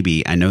like a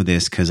baby. I know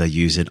this because I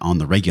use it on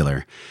the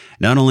regular.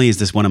 Not only is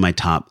this one of my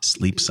top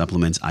sleep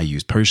supplements I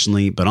use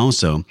personally, but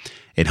also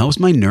it helps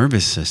my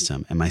nervous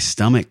system and my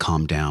stomach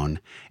calm down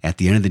at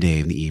the end of the day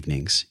in the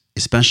evenings,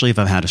 especially if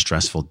I've had a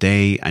stressful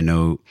day. I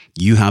know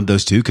you have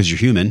those too because you're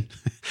human.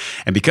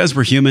 And because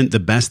we're human, the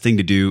best thing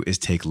to do is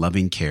take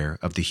loving care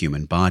of the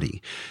human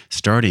body,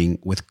 starting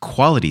with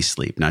quality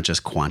sleep, not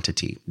just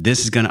quantity.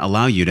 This is going to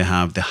allow you to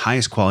have the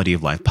highest quality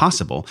of life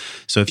possible.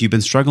 So if you've been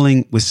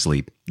struggling with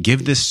sleep,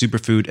 give this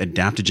superfood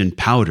adaptogen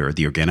powder,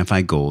 the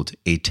Organifi Gold,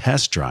 a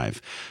test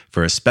drive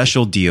for a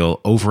special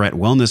deal over at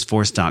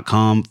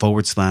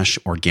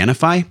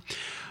wellnessforce.com/Organifi.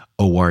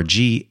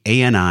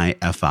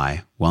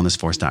 ORGANIFI,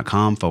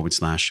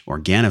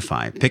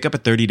 wellnessforce.com/Organifi. Pick up a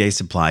 30-day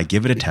supply,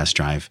 give it a test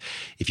drive.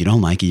 If you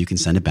don't like it, you can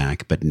send it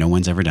back, but no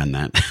one's ever done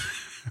that.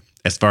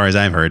 as far as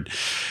I've heard.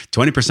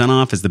 20%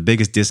 off is the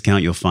biggest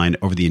discount you'll find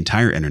over the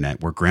entire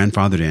internet. We're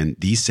grandfathered in.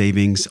 These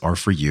savings are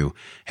for you.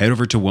 Head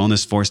over to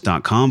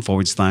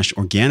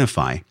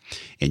wellnessforce.com/Organifi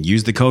and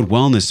use the code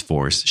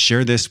WellnessForce.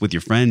 Share this with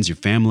your friends, your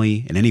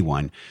family, and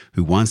anyone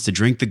who wants to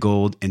drink the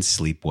gold and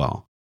sleep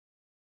well.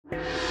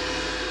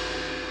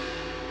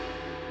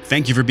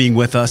 Thank you for being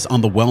with us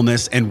on the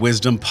Wellness and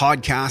Wisdom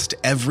podcast.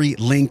 Every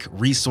link,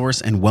 resource,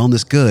 and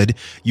wellness good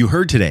you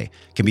heard today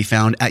can be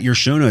found at your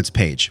show notes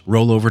page.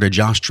 Roll over to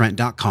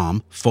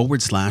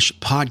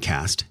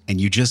joshtrent.com/podcast, and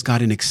you just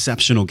got an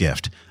exceptional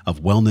gift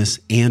of wellness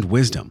and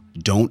wisdom.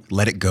 Don't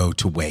let it go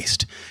to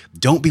waste.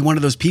 Don't be one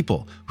of those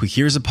people who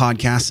hears a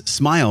podcast,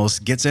 smiles,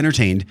 gets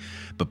entertained,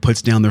 but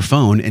puts down their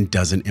phone and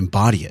doesn't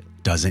embody it,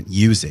 doesn't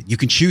use it. You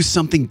can choose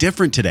something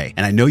different today.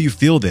 And I know you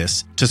feel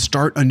this. To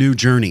start a new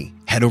journey,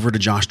 head over to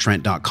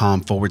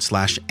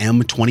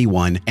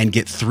joshtrent.com/M21 and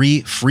get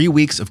 3 free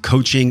weeks of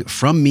coaching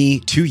from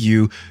me to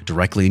you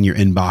directly in your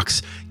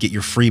inbox. Get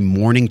your free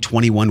Morning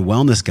 21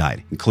 wellness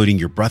guide, including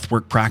your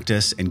breathwork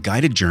practice and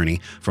guided journey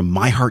from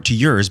my heart to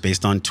yours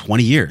based on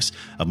 20 years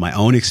of my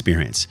own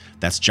experience.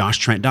 That's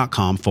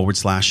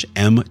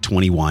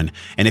joshtrent.com/M21.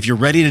 And if you're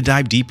ready to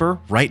dive deeper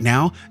right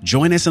now,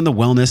 join us in the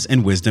Wellness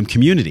and Wisdom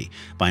community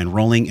by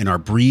enrolling in our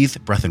Breathe,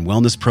 Breath and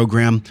Wellness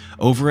program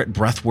over at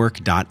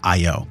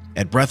breathwork.io.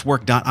 At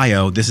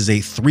breathwork.io, this is a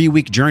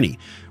 3-week journey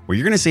where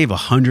you're going to save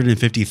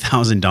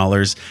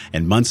 $150,000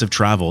 and months of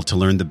travel to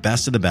learn the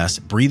best of the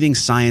best breathing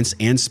science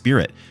and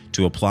spirit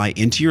to apply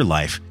into your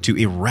life to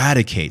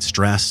eradicate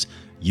stress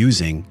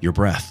using your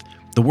breath.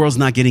 The world's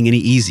not getting any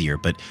easier,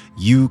 but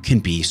you can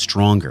be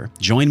stronger.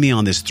 Join me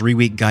on this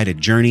 3-week guided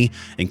journey,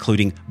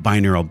 including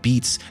binaural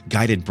beats,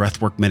 guided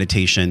breathwork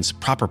meditations,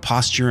 proper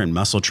posture and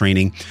muscle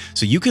training,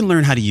 so you can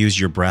learn how to use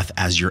your breath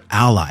as your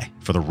ally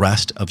for the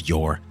rest of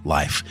your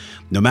life.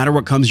 No matter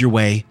what comes your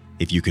way,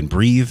 if you can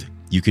breathe,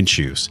 you can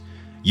choose.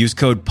 Use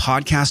code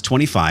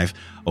podcast25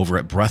 over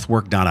at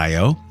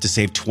breathwork.io to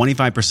save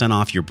 25%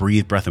 off your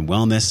Breathe, Breath, and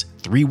Wellness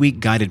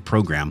 3-week guided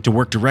program to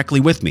work directly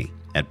with me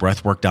at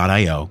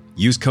breathwork.io.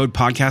 Use code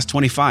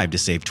podcast25 to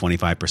save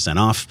 25%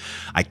 off.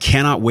 I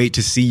cannot wait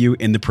to see you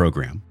in the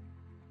program.